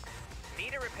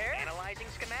 Need a repair? Analyzing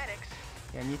schematics.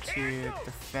 Yeah, I need to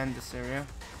defend this area.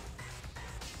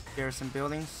 Garrison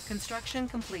buildings. Construction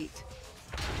complete.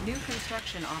 New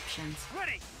construction options.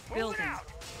 Ready. Building.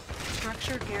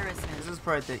 Structure garrison. This is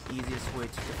probably the easiest way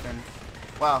to defend.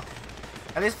 Wow.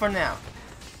 At least for now.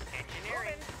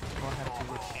 Engineering. We'll have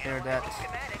to repair that.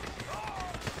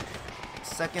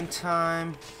 Second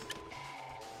time.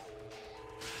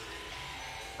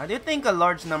 I do think a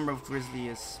large number of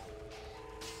Grizzlies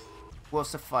will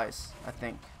suffice, I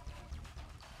think.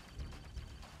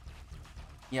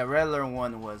 Yeah, Red Alert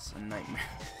 1 was a nightmare.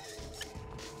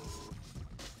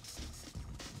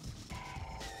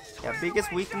 Yeah,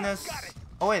 biggest weakness.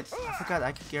 Oh wait, I forgot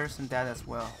I could garrison that as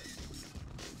well.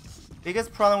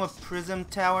 Biggest problem with Prism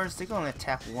Towers, they can only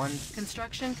attack one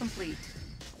Construction complete.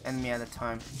 enemy at a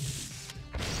time.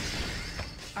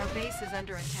 Our base is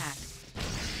under attack.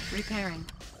 Repairing.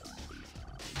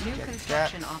 New Get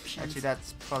construction that. options. Actually,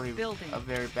 that's probably Building. a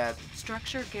very bad.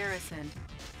 Structure garrison.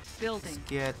 Building.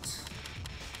 Get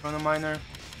Chrono Miner,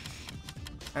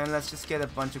 and let's just get a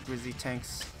bunch of Grizzly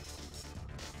tanks.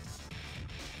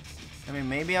 I mean,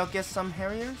 maybe I'll get some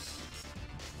Harriers.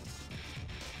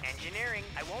 Engineering.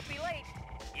 I won't be late.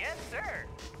 Yes, sir.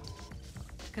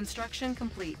 Construction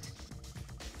complete.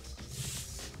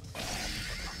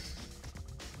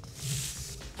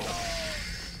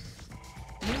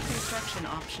 New construction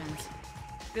options.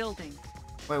 Building.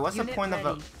 Wait, what's the Unit point of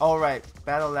a? ready. Oh right,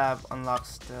 Battle Lab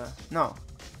unlocks the. No.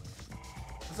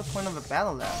 What's the point of a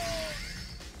Battle Lab?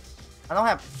 I don't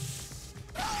have.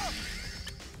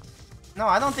 No,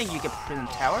 I don't think you get prison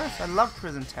towers. I love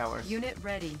prison towers. Unit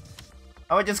ready.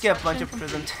 I would just get a bunch of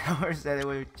Construction prison towers that it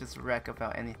would just wreck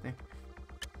about anything.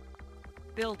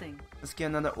 Building. Let's get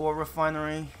another ore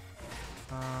refinery.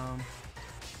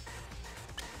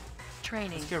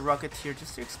 Training. Let's get Rocketeer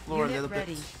just to explore Unit a little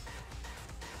ready. bit.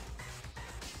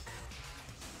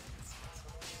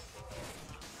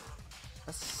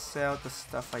 Let's sell the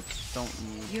stuff I don't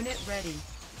need. Unit ready.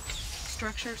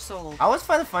 Structure sold. I always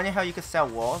find it funny how you can sell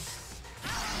walls.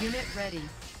 Unit ready.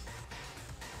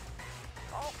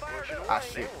 All fired up. Ah,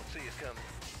 They shoot. won't see us coming.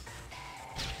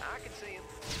 I can see him.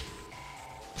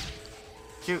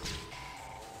 Shoot.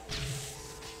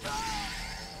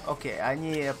 Okay, I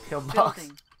need a pillbox.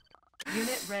 Building.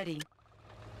 Unit ready.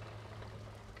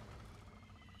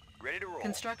 Ready to roll.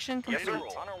 Construction Yes,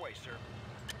 complete. sir. On our way, sir.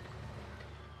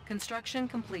 Construction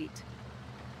complete.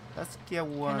 Let's get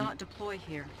one Cannot deploy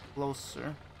here.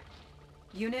 closer.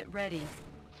 Unit ready.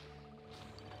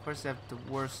 Of course, I have the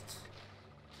worst.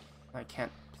 I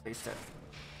can't place that.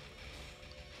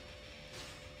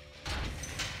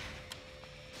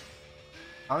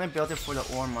 I only built it for the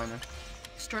ore miner.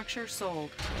 Structure sold.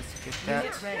 Let's get that.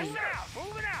 Unit ready. Moving out.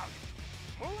 Moving out.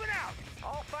 Moving out.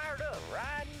 All fired up.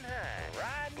 Riding high.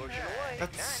 Riding Pushing high. away.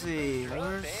 Let's see, Up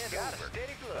where's... and over.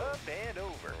 Steady flow. Up and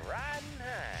over. Riding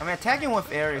high. I mean, attacking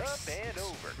with air Up and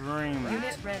over. extremely.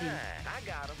 Unit ready. I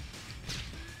got him.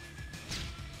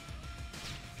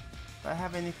 Do I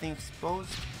have anything exposed?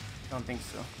 Don't think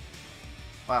so.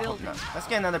 Well, I hope Building. not. Let's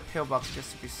get another pillbox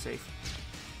just to be safe.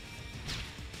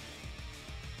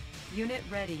 Unit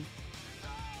ready.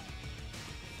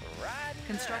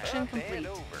 Construction complete.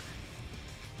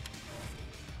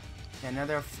 And now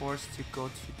they're forced to go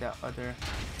to that other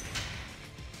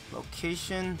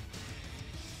location.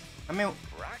 I mean,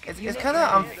 it's kind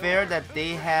of unfair that they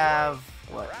have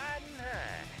what?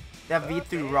 They have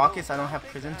V3 rockets. I don't have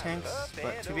prison tanks,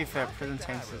 but to be fair, prison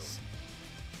tanks is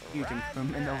a huge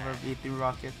improvement over V3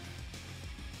 rocket.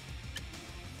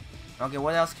 Okay,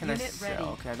 what else can I sell?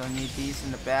 Okay, I don't need these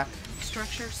in the back.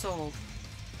 Structure sold.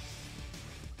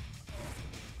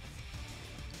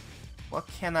 What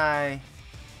can I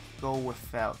go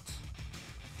without?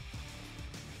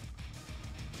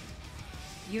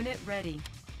 Unit ready.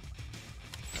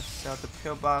 Let's sell the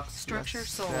pillbox. Structure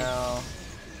sold. Sell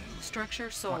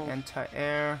Structure sold.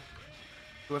 Anti-air.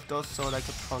 With those sold, I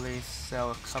could probably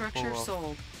sell a couple Structure of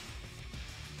sold.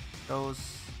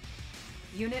 those.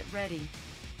 Unit ready.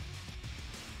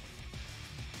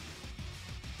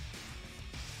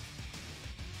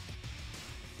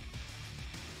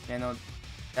 You know,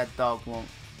 that dog won't.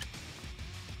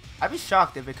 I'd be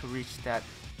shocked if it could reach that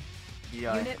GI.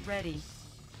 Unit ready.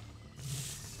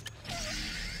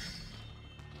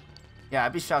 Yeah,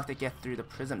 I'd be shocked to get through the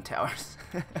prism towers.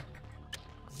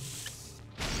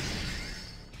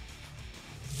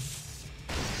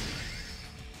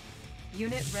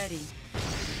 Unit ready.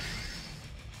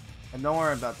 And don't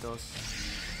worry about those.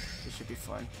 They should be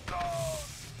fun.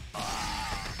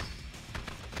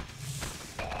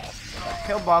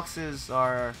 Pillboxes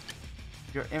are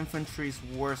your infantry's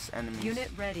worst enemies. Unit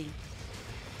ready.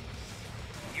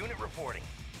 Unit reporting.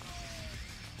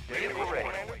 Unit ready.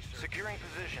 Securing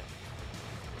position.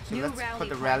 So let's put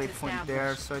the rally point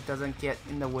there so it doesn't get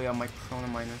in the way of my chrono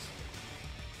miners.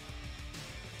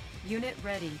 Unit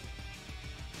ready.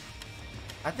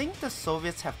 I think the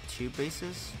Soviets have two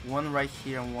bases, one right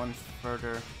here and one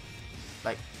further,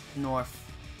 like north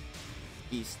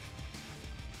east.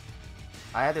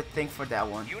 I had to think for that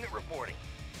one. Unit reporting.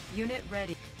 Unit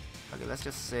ready. Okay, let's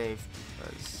just save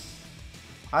because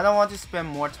I don't want to spend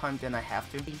more time than I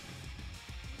have to.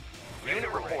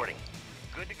 Unit reporting.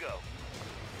 Good to go.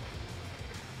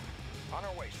 On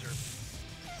our way, sir.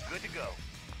 Good to go.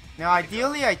 Now,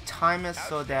 ideally, I time it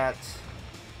so that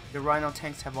the Rhino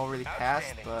tanks have already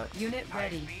passed, but Unit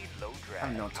ready. I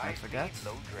have no time for that.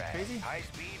 Crazy. High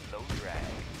speed, low drag.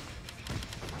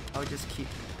 I'll just keep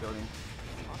building.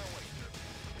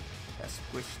 Let's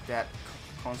squish that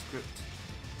conscript.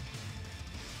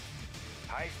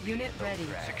 High speed, Unit ready.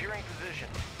 Securing position.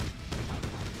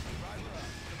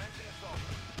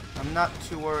 I'm not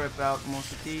too worried about most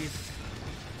of these.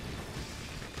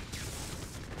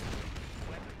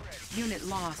 Unit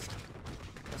lost.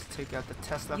 Let's take out the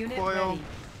Tesla Unit coil. ready.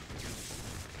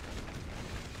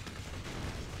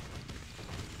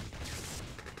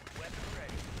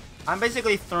 I'm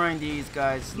basically throwing these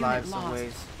guys' Unit lives lost. away.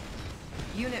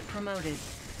 Unit promoted.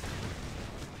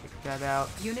 Take that out.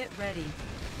 Unit ready.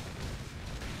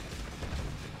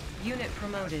 Unit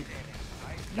promoted.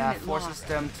 That Unit forces lost.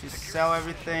 them to sell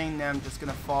everything. Then I'm just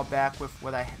gonna fall back with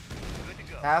what I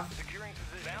have. Securing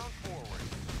position. Bound forward.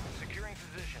 Securing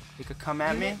position. They could come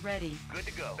at me. Unit ready. Good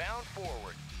to go. Bound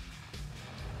forward.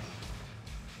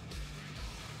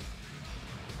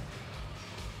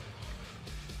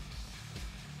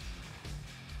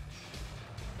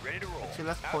 Ready to roll. Actually,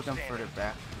 let's pull them further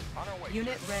back. On our way.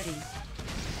 Unit ready.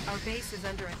 Our base is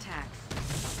under attack.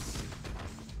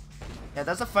 Yeah,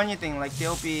 that's a funny thing. Like,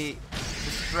 they'll be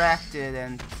distracted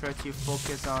and try to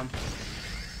focus on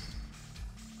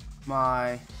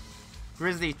my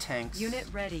grizzly tanks. Unit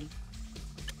ready.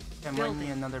 I might need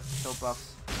another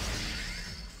pillbox.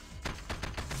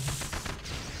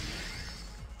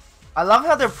 I love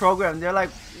how they're programmed. They're like,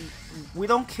 we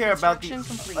don't care about the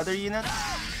Construction complete. other units.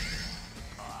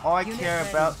 All I Unit care ready.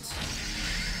 about.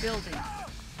 Building.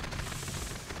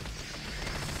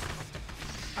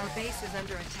 Our base is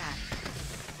under attack.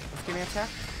 What's getting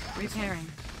attacked? Repairing.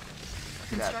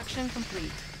 Construction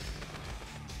complete.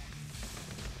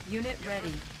 Unit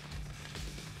ready.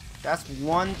 That's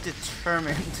one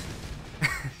determined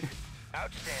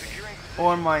Outstanding. Securing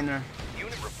ore miner.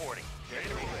 unit reporting. Ready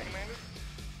to roll, Commander.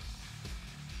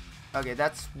 Okay,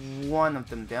 that's one of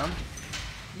them down.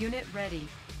 Unit ready.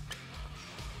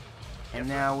 And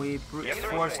now we brute Yes, sir.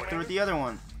 force through the other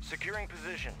one. Securing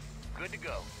position. Good to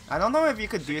go. I don't know if you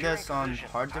could do Securing this on position.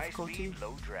 hard High difficulty. speed,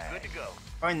 low drag. Good to go.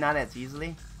 Probably not as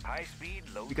easily. High speed,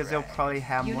 low Because drag. they'll probably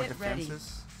have more Unit ready.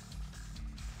 defenses.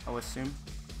 I would assume.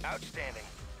 Outstanding.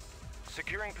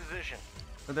 Securing position.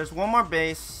 So there's one more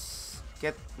base.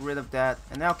 Get rid of that.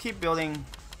 And I'll keep building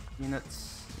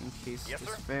units in case Yes, this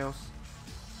sir. fails.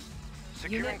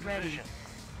 Securing Unit ready. position.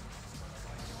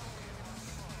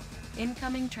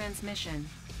 Incoming transmission.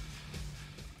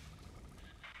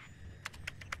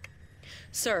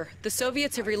 Sir, the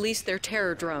Soviets have released their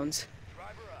terror drones.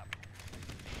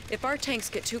 If our tanks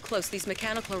get too close, these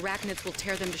mechanical arachnids will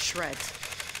tear them to shreds.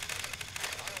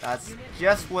 That's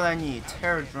just what I need.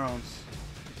 Terror drones.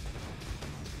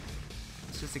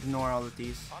 Let's just ignore all of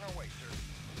these.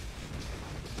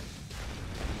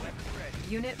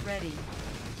 Unit ready.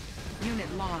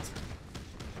 Unit lost.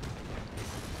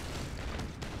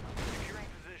 Securing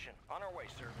position. On our way,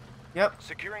 sir. Yep.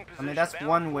 Securing I position. mean, that's Bound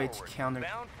one way to forward. counter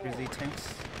Bound grizzly forward.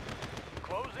 tanks.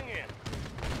 Closing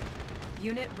in.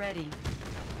 Unit ready.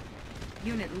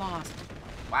 Unit lost.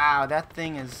 Wow, that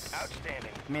thing is...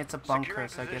 Outstanding. I mean, it's a bunker, Securing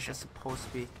so I guess position. it's supposed to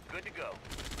be Good to go.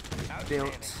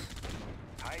 built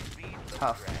High speed. low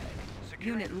tough. drag.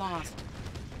 Securing Unit lost.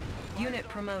 Unit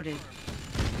promoted.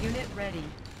 Unit ready.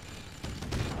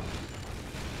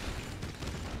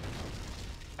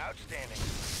 Outstanding.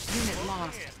 Unit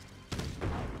lost.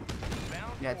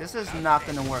 Yeah, this is not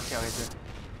gonna work out, is it?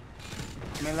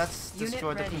 I mean, let's Unit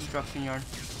destroy the ready. construction yard.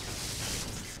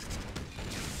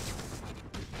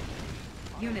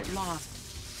 Unit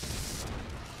lost.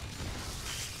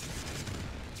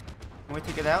 Can we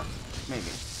take it out? Maybe.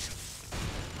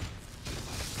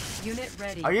 Unit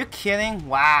ready. Are you kidding?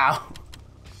 Wow.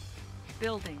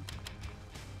 Building.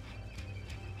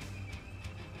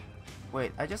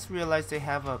 Wait, I just realized they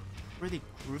have a pretty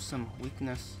gruesome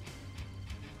weakness.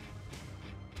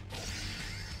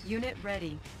 Unit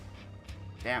ready.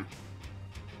 Damn.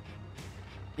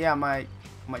 Yeah, my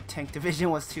tank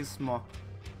division was too small.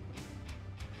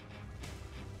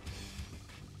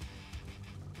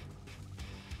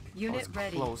 Unit was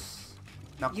ready. Close.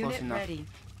 Not Unit close enough. ready.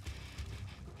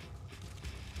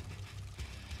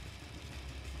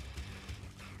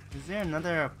 Is there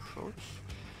another approach?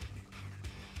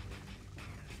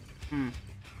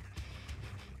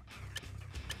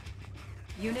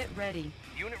 Unit ready.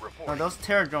 Unit No, reporting. those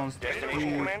terror drones Destination,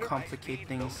 do Commander. complicate High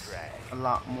speed, low things drag. a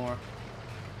lot more.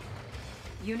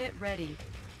 Unit ready.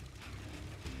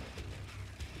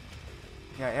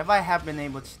 Yeah, if I had been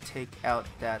able to take out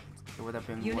that, it would have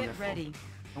been Unit wonderful. ready.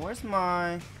 And where's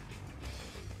my...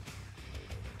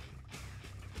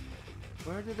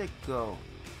 Where did it go?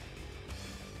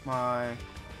 My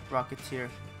Rocketeer.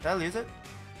 Did I lose it?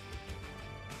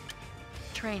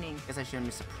 Training. Guess I shouldn't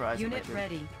be surprised Unit if I did.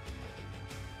 ready.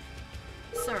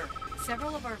 Sir,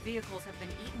 several of our vehicles have been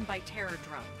eaten by terror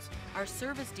drones. Our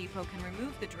service depot can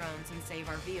remove the drones and save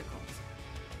our vehicles.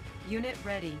 Unit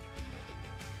ready.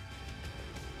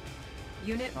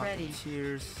 Unit ready.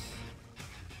 Rocketeers.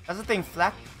 That's the thing,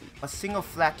 a single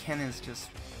flat cannon is just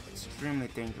extremely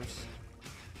dangerous.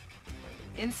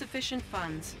 Insufficient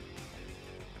funds.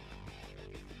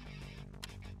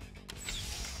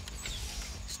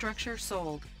 Structure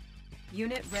sold.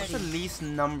 Unit What's ready. the least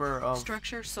number of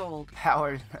Structure sold.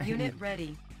 power I Unit need?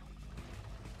 ready.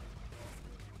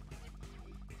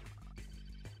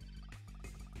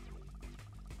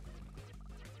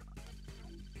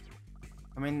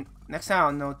 I mean, next time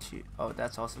I'll know to... Oh,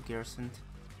 that's also garrisoned.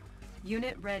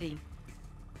 Unit ready.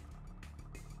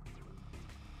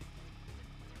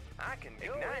 I can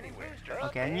go anywhere.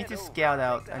 Okay, I need to scout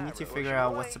out. I need to figure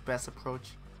out what's the best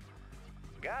approach.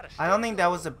 I don't think that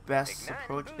was the best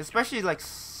approach, especially like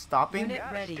stopping. Unit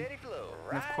ready.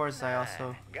 And of course, I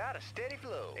also... Got a steady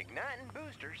flow. Igniting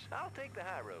boosters. I'll take the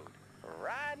high road.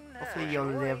 Riding high. Hopefully you'll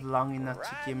live long enough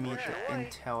to give me the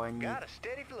intel I need. Got a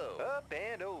steady flow. Up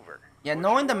and over. Yeah,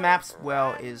 knowing the maps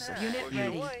well is a Unit huge...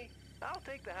 ready. I'll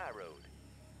take the high road.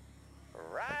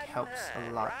 Like, helps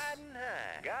a lot. Riding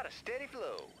high. Got a steady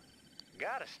flow.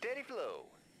 Got a steady flow.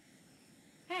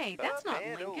 Hey, that's Up not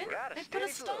and Lincoln. over. Got a They put a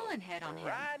steady flow. Stalin head on him.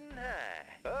 Riding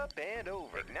high. Up and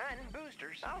over. Igniting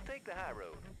boosters. I'll take the high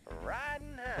road.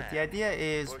 Riding high. But the idea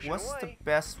is, Pushing what's the away.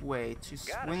 best way to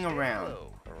Got a swing steady around,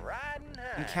 flow. Riding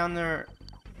high. encounter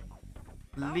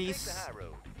I'll least take the high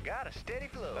road. Got a steady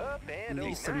flow. Up and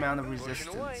least over. amount of Pushing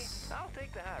away. resistance. I'll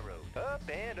take the high road. Up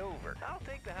and over. I'll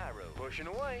take the high road. Pushing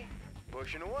away.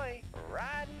 Pushing away.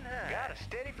 Riding high. Got a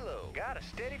steady flow. Got a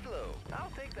steady flow. I'll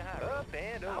take the high road. Up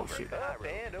and over. Oh, shoot. Up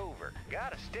and over.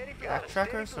 Got a steady flow. Black Got a steady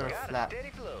trackers flow. or Got a flat- steady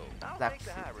flow. I'll black take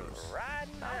the high road. troopers?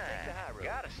 Riding high. I'll take the high road.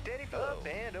 Got a steady flow. Up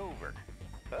and over.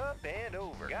 Up and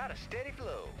over. Got a steady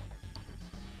flow.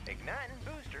 Igniting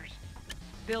boosters.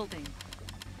 Building.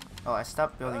 Oh, I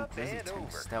stopped building Up grizzly and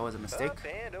tanks. over. That was a mistake. Up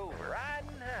and over.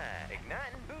 Riding high.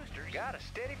 Igniting boosters. Got a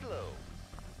steady flow.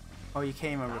 Oh, you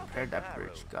can't even I'll repair take the that high bridge.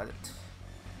 road. Got it.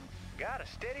 Got a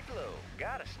steady flow.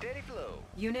 Got a steady flow.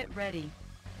 Unit ready.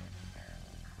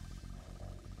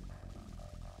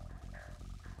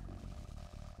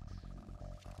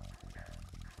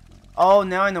 Oh,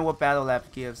 now I know what Battle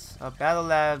Lab gives. Battle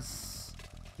Labs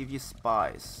give you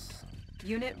spies.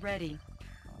 Unit ready.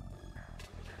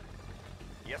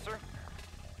 Yes, sir.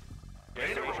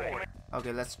 Ready to report.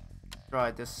 Okay, let's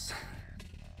try this.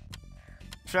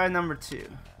 Try number 2.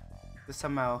 To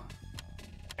somehow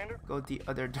go the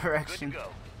other direction. Good to go.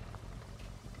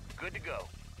 Good to go.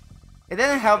 It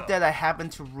didn't help that I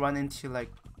happened to run into like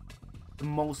the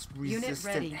most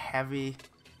resistant heavy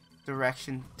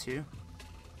direction too.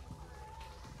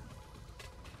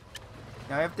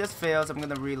 Now if this fails, I'm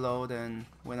gonna reload and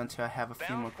wait until I have a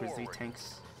few more grizzly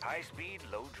tanks. High speed,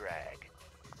 low drag.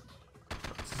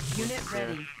 Unit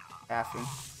ready. Bathroom.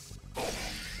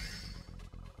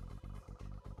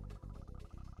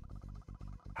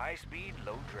 High speed,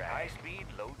 low drag. High speed,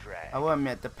 low drag. I will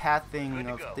admit the pathing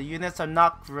of the units are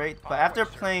not great, but after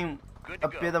playing a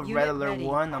bit of Red Alert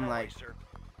 1, I'm like,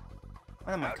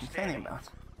 what am I complaining about?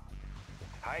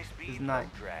 It's not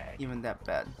even that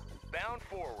bad. Bound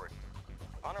forward.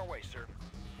 On our way, sir.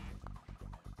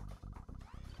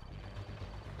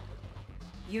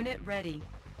 Unit ready.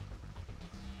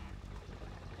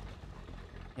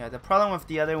 Yeah, the problem with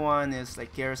the other one is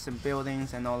like garrison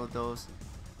buildings and all of those.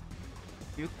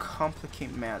 You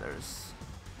complicate matters.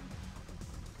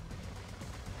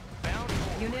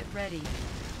 Unit ready.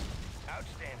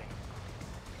 Outstanding.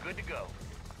 Good to go.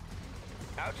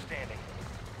 Outstanding.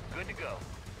 Good to go.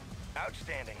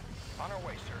 Outstanding. On our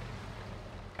way, sir.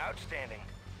 Outstanding.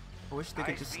 I wish they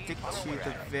could just stick to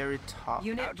the very top.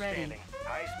 Unit ready.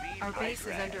 High speed, our base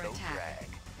drag, is under low attack. Drag.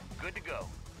 Good to go.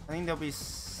 I think they'll be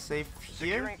safe here.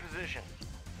 Securing position.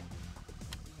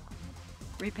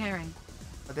 Repairing.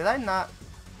 But did I not?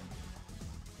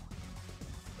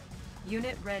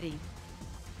 Unit ready.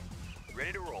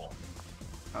 Ready to roll.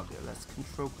 Okay, let's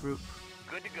control group.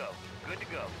 Good to go. Good to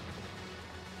go.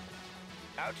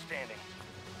 Outstanding.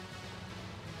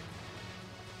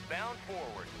 Bound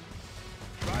forward.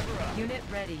 Driver up. Unit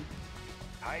ready.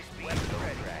 High speed, low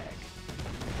drag.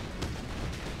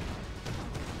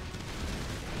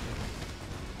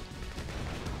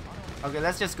 Okay,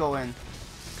 let's just go in.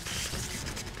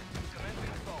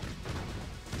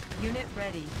 Unit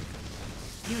ready.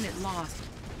 Unit lost.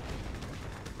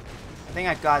 I think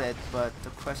I got it, but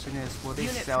the question is, will they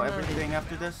Unit sell promoted. everything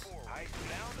after this? I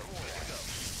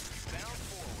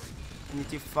need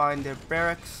to find their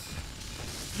barracks.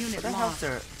 Unit What the hell's lost.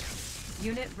 their...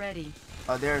 Unit ready.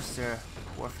 Oh, there's their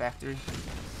war factory.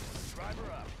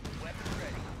 Driver up. Weapons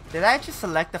ready. Did I just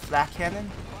select the flat cannon?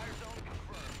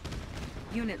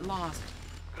 Unit lost.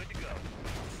 Good to go.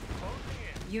 Closing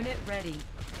in. Unit ready.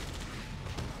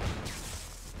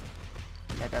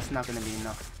 Yeah, that's not gonna be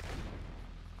enough.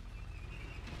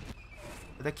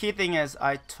 But the key thing is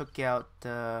I took out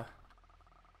the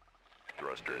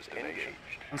Thrusters engaged.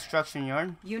 construction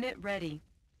yard. Unit ready.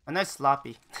 A nice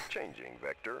sloppy. Changing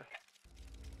vector.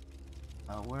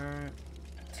 Where?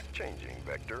 Changing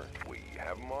vector. We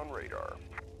have them on radar.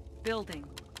 Building.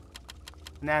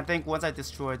 Now I think once I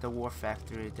destroy the war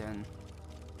factory, then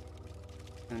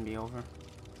it's gonna be over.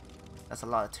 That's a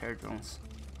lot of terror drones.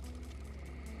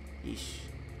 Yeesh.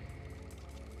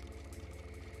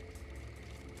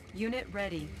 Unit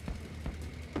ready.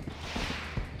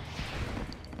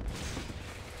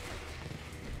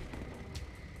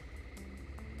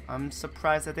 I'm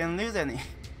surprised I didn't lose any.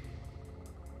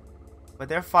 But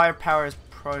their firepower is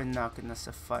probably not gonna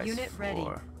suffice Unit for... ready.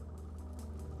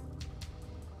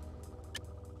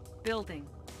 Building.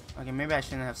 Okay, maybe I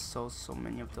shouldn't have sold so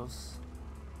many of those.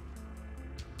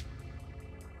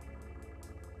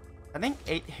 I think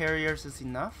 8 Harriers is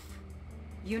enough.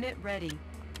 Unit ready.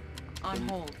 On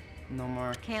hold. No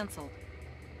more. Cancelled.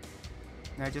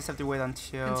 Now I just have to wait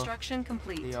until Construction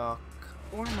complete. the Ore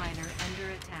miner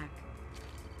under attack.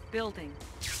 Building.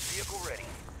 Vehicle ready.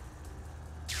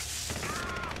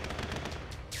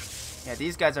 Yeah,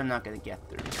 these guys are not gonna get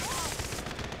through.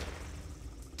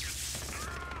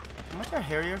 How much are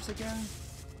Harriers again?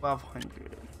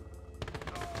 1200.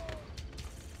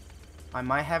 I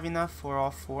might have enough for all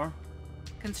 4.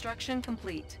 Construction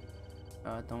complete.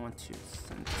 Don't want to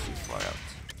send it too far out.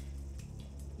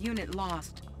 Unit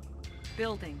lost.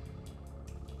 Building.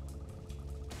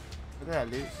 What did I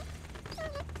lose?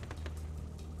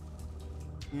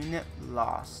 Unit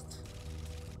lost.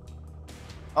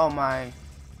 Oh my.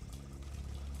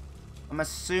 I'm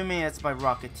assuming it's my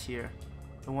Rocketeer.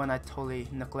 The one I totally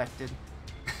neglected.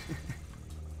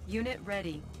 Unit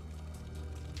ready.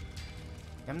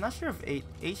 I'm not sure if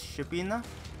 8 should be enough.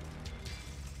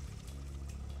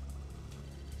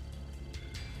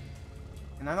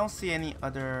 And I don't see any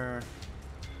other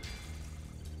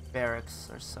barracks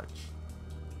or such.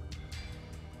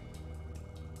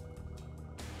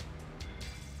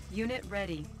 Unit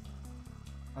ready.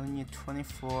 I only need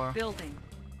 24. Building.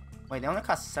 Wait, they only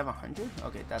cost 700?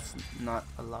 Okay, that's not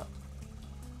a lot.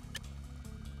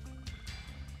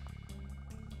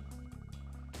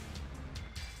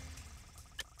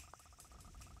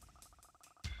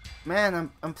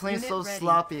 Man, I'm playing Unit so ready.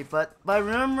 sloppy, but I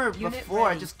remember Unit before I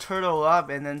ready. just turtle up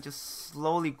and then just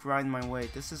slowly grind my way.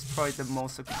 This is probably the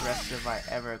most aggressive I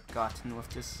ever gotten with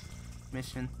this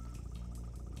mission.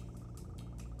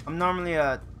 I'm normally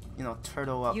a, you know,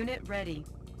 turtle up Unit ready.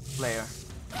 player.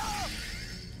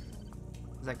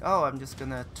 It's like, oh, I'm just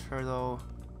gonna turtle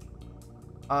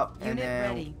up, and Unit then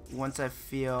ready. once I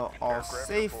feel all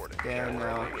safe, then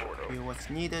I'll do what's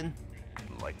needed.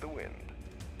 Like the wind.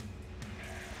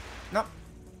 Nope.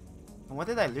 What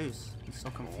did I lose? I'm so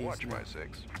confused Watch now. my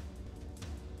 6.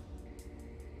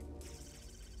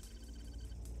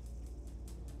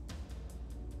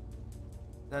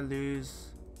 Did I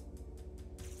lose?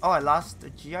 Oh, I lost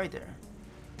the GI there.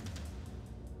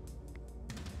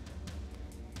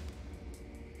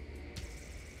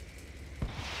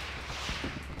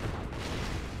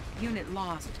 Unit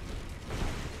lost.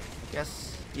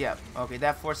 Yes. Yeah. Okay,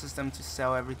 that forces them to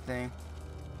sell everything.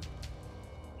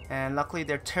 And luckily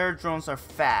their terror drones are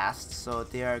fast, so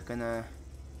they are gonna...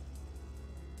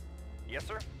 Yes,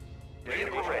 sir. Ready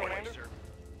to report, sir.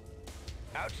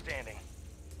 Outstanding.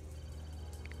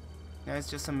 Yeah, it's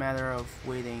just a matter of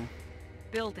waiting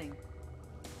Building.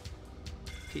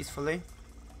 peacefully.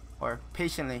 Or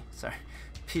patiently, sorry.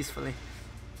 Peacefully.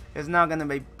 It's not gonna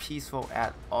be peaceful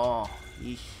at all.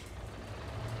 Yeesh.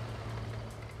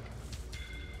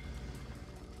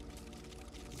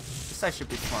 This side should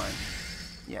be fine.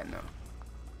 Yeah, no.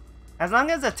 As long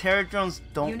as the terror drones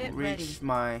don't Unit reach ready.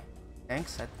 my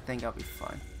tanks, I think I'll be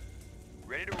fine.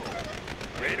 Ready to roll.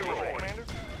 Ready to roll, Commander.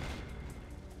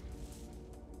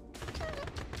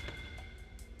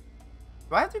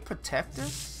 Do I have to protect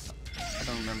this? I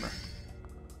don't remember.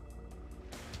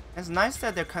 It's nice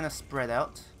that they're kind of spread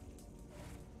out.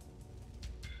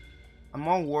 I'm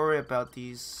more worried about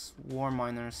these war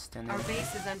miners than Our anything.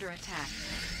 base is under attack.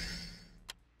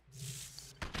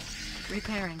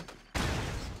 Repairing.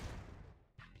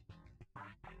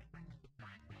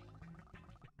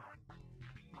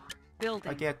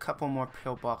 Building. I get a couple more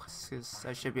pillboxes.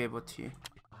 I should be able to.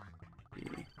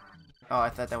 Oh, I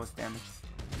thought that was damaged.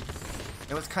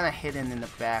 It was kind of hidden in the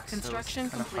back, Construction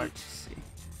so it was kind of hard complete. to see.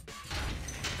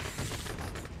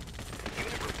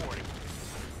 Unit reporting.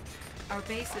 Our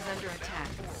base is under attack.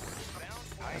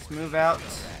 Let's move out.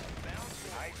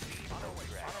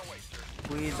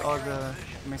 Squeeze all the,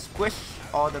 squish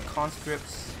all the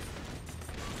conscripts.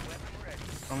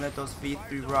 Don't let those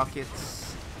V3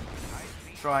 rockets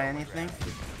try anything.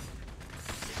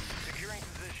 Securing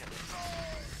position.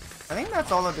 I think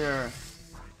that's all of their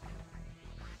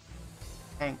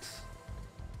tanks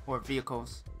or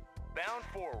vehicles. Bound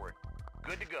forward.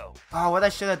 Good to go. Oh, what I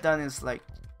should have done is like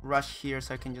rush here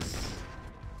so I can just,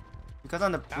 because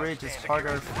on the bridge it's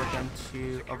harder for them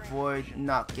to avoid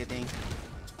not getting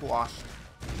squashed.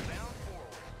 Bound forward.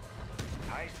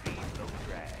 High speed, low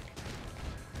drag.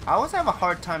 I always have a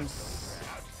hard time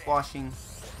squashing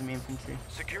the infantry.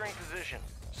 Securing position.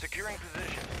 Securing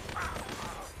position.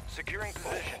 Securing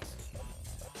position.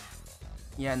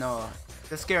 Yeah, no,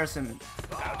 this garrison,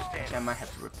 Outstanding. I might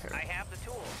have to repair. I have the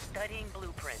tools. Studying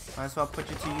blueprints. Might as well put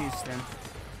you to use then.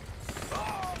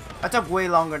 I took way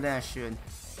longer than I should.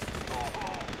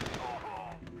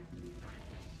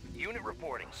 Unit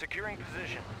reporting. Securing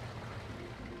position.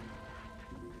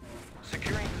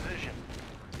 Securing position.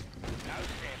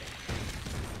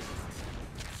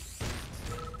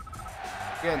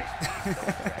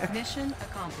 Outstanding. Good. Mission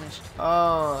accomplished.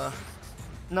 Oh.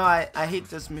 No, I hate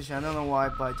this mission. I don't know why,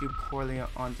 but I do poorly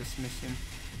on this mission.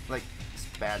 Like, it's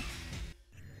bad.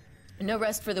 No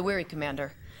rest for the weary,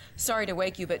 Commander. Sorry to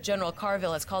wake you, but General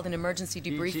Carville has called an emergency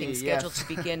debriefing scheduled yes.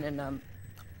 to begin in,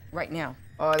 right now.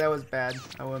 Oh, that was bad,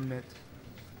 I will admit.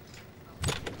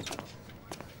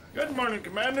 Good morning,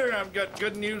 Commander. I've got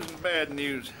good news and bad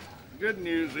news. Good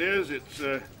news is it's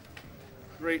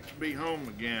great to be home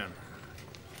again.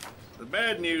 The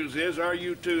bad news is our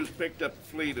U-2's picked up a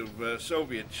fleet of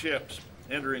Soviet ships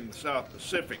entering the South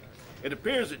Pacific. It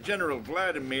appears that General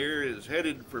Vladimir is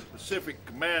headed for Pacific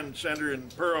Command Center in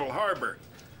Pearl Harbor,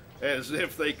 as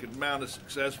if they could mount a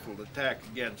successful attack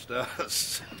against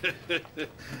us.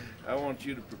 I want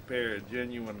you to prepare a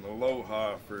genuine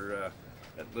aloha for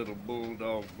that little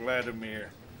bulldog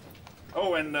Vladimir.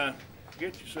 Oh, and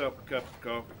get yourself a cup of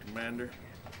coffee, Commander.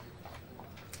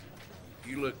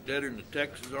 You look deader than a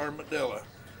Texas armadillo.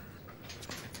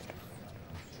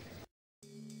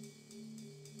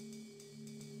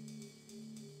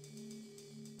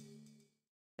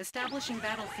 Establishing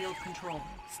battlefield control.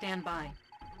 Stand by.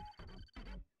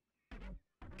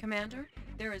 Commander,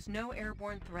 there is no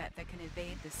airborne threat that can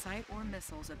evade the sight or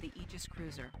missiles of the Aegis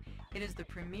cruiser. It is the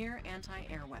premier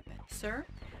anti-air weapon. Sir,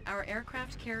 our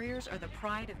aircraft carriers are the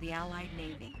pride of the Allied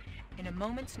Navy. In a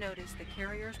moment's notice, the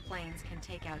carrier's planes can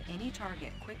take out any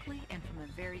target quickly and from a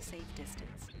very safe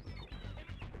distance.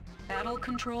 Battle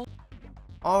control.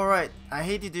 Alright, I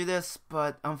hate to do this,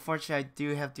 but unfortunately I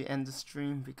do have to end the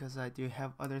stream because I do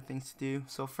have other things to do.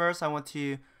 So first I want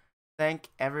to thank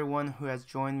everyone who has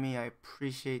joined me. I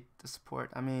appreciate the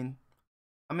support. I mean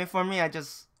for me, I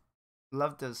just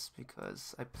love this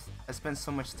because I spent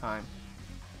so much time.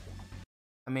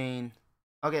 I mean,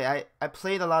 okay, I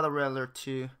played a lot of Red Alert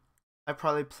 2. I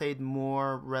probably played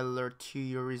more Red Alert 2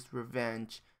 Yuri's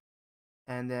Revenge.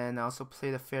 And then I also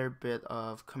played a fair bit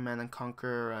of Command and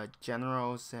Conquer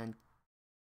Generals and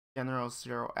General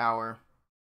 0 Hour.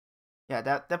 Yeah,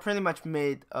 that pretty much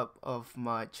made up of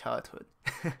my childhood.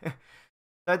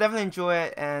 So I definitely enjoy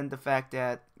it, and the fact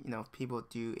that, you know, people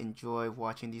do enjoy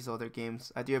watching these older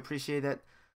games, I do appreciate it.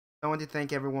 I want to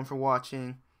thank everyone for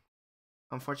watching.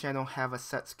 Unfortunately, I don't have a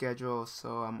set schedule,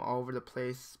 so I'm all over the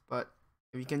place, but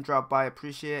if you can drop by, I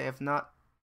appreciate it. If not,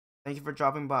 thank you for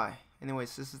dropping by.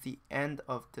 Anyways, this is the end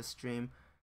of this stream.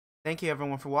 Thank you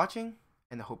everyone for watching,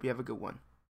 and I hope you have a good one.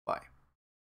 Bye.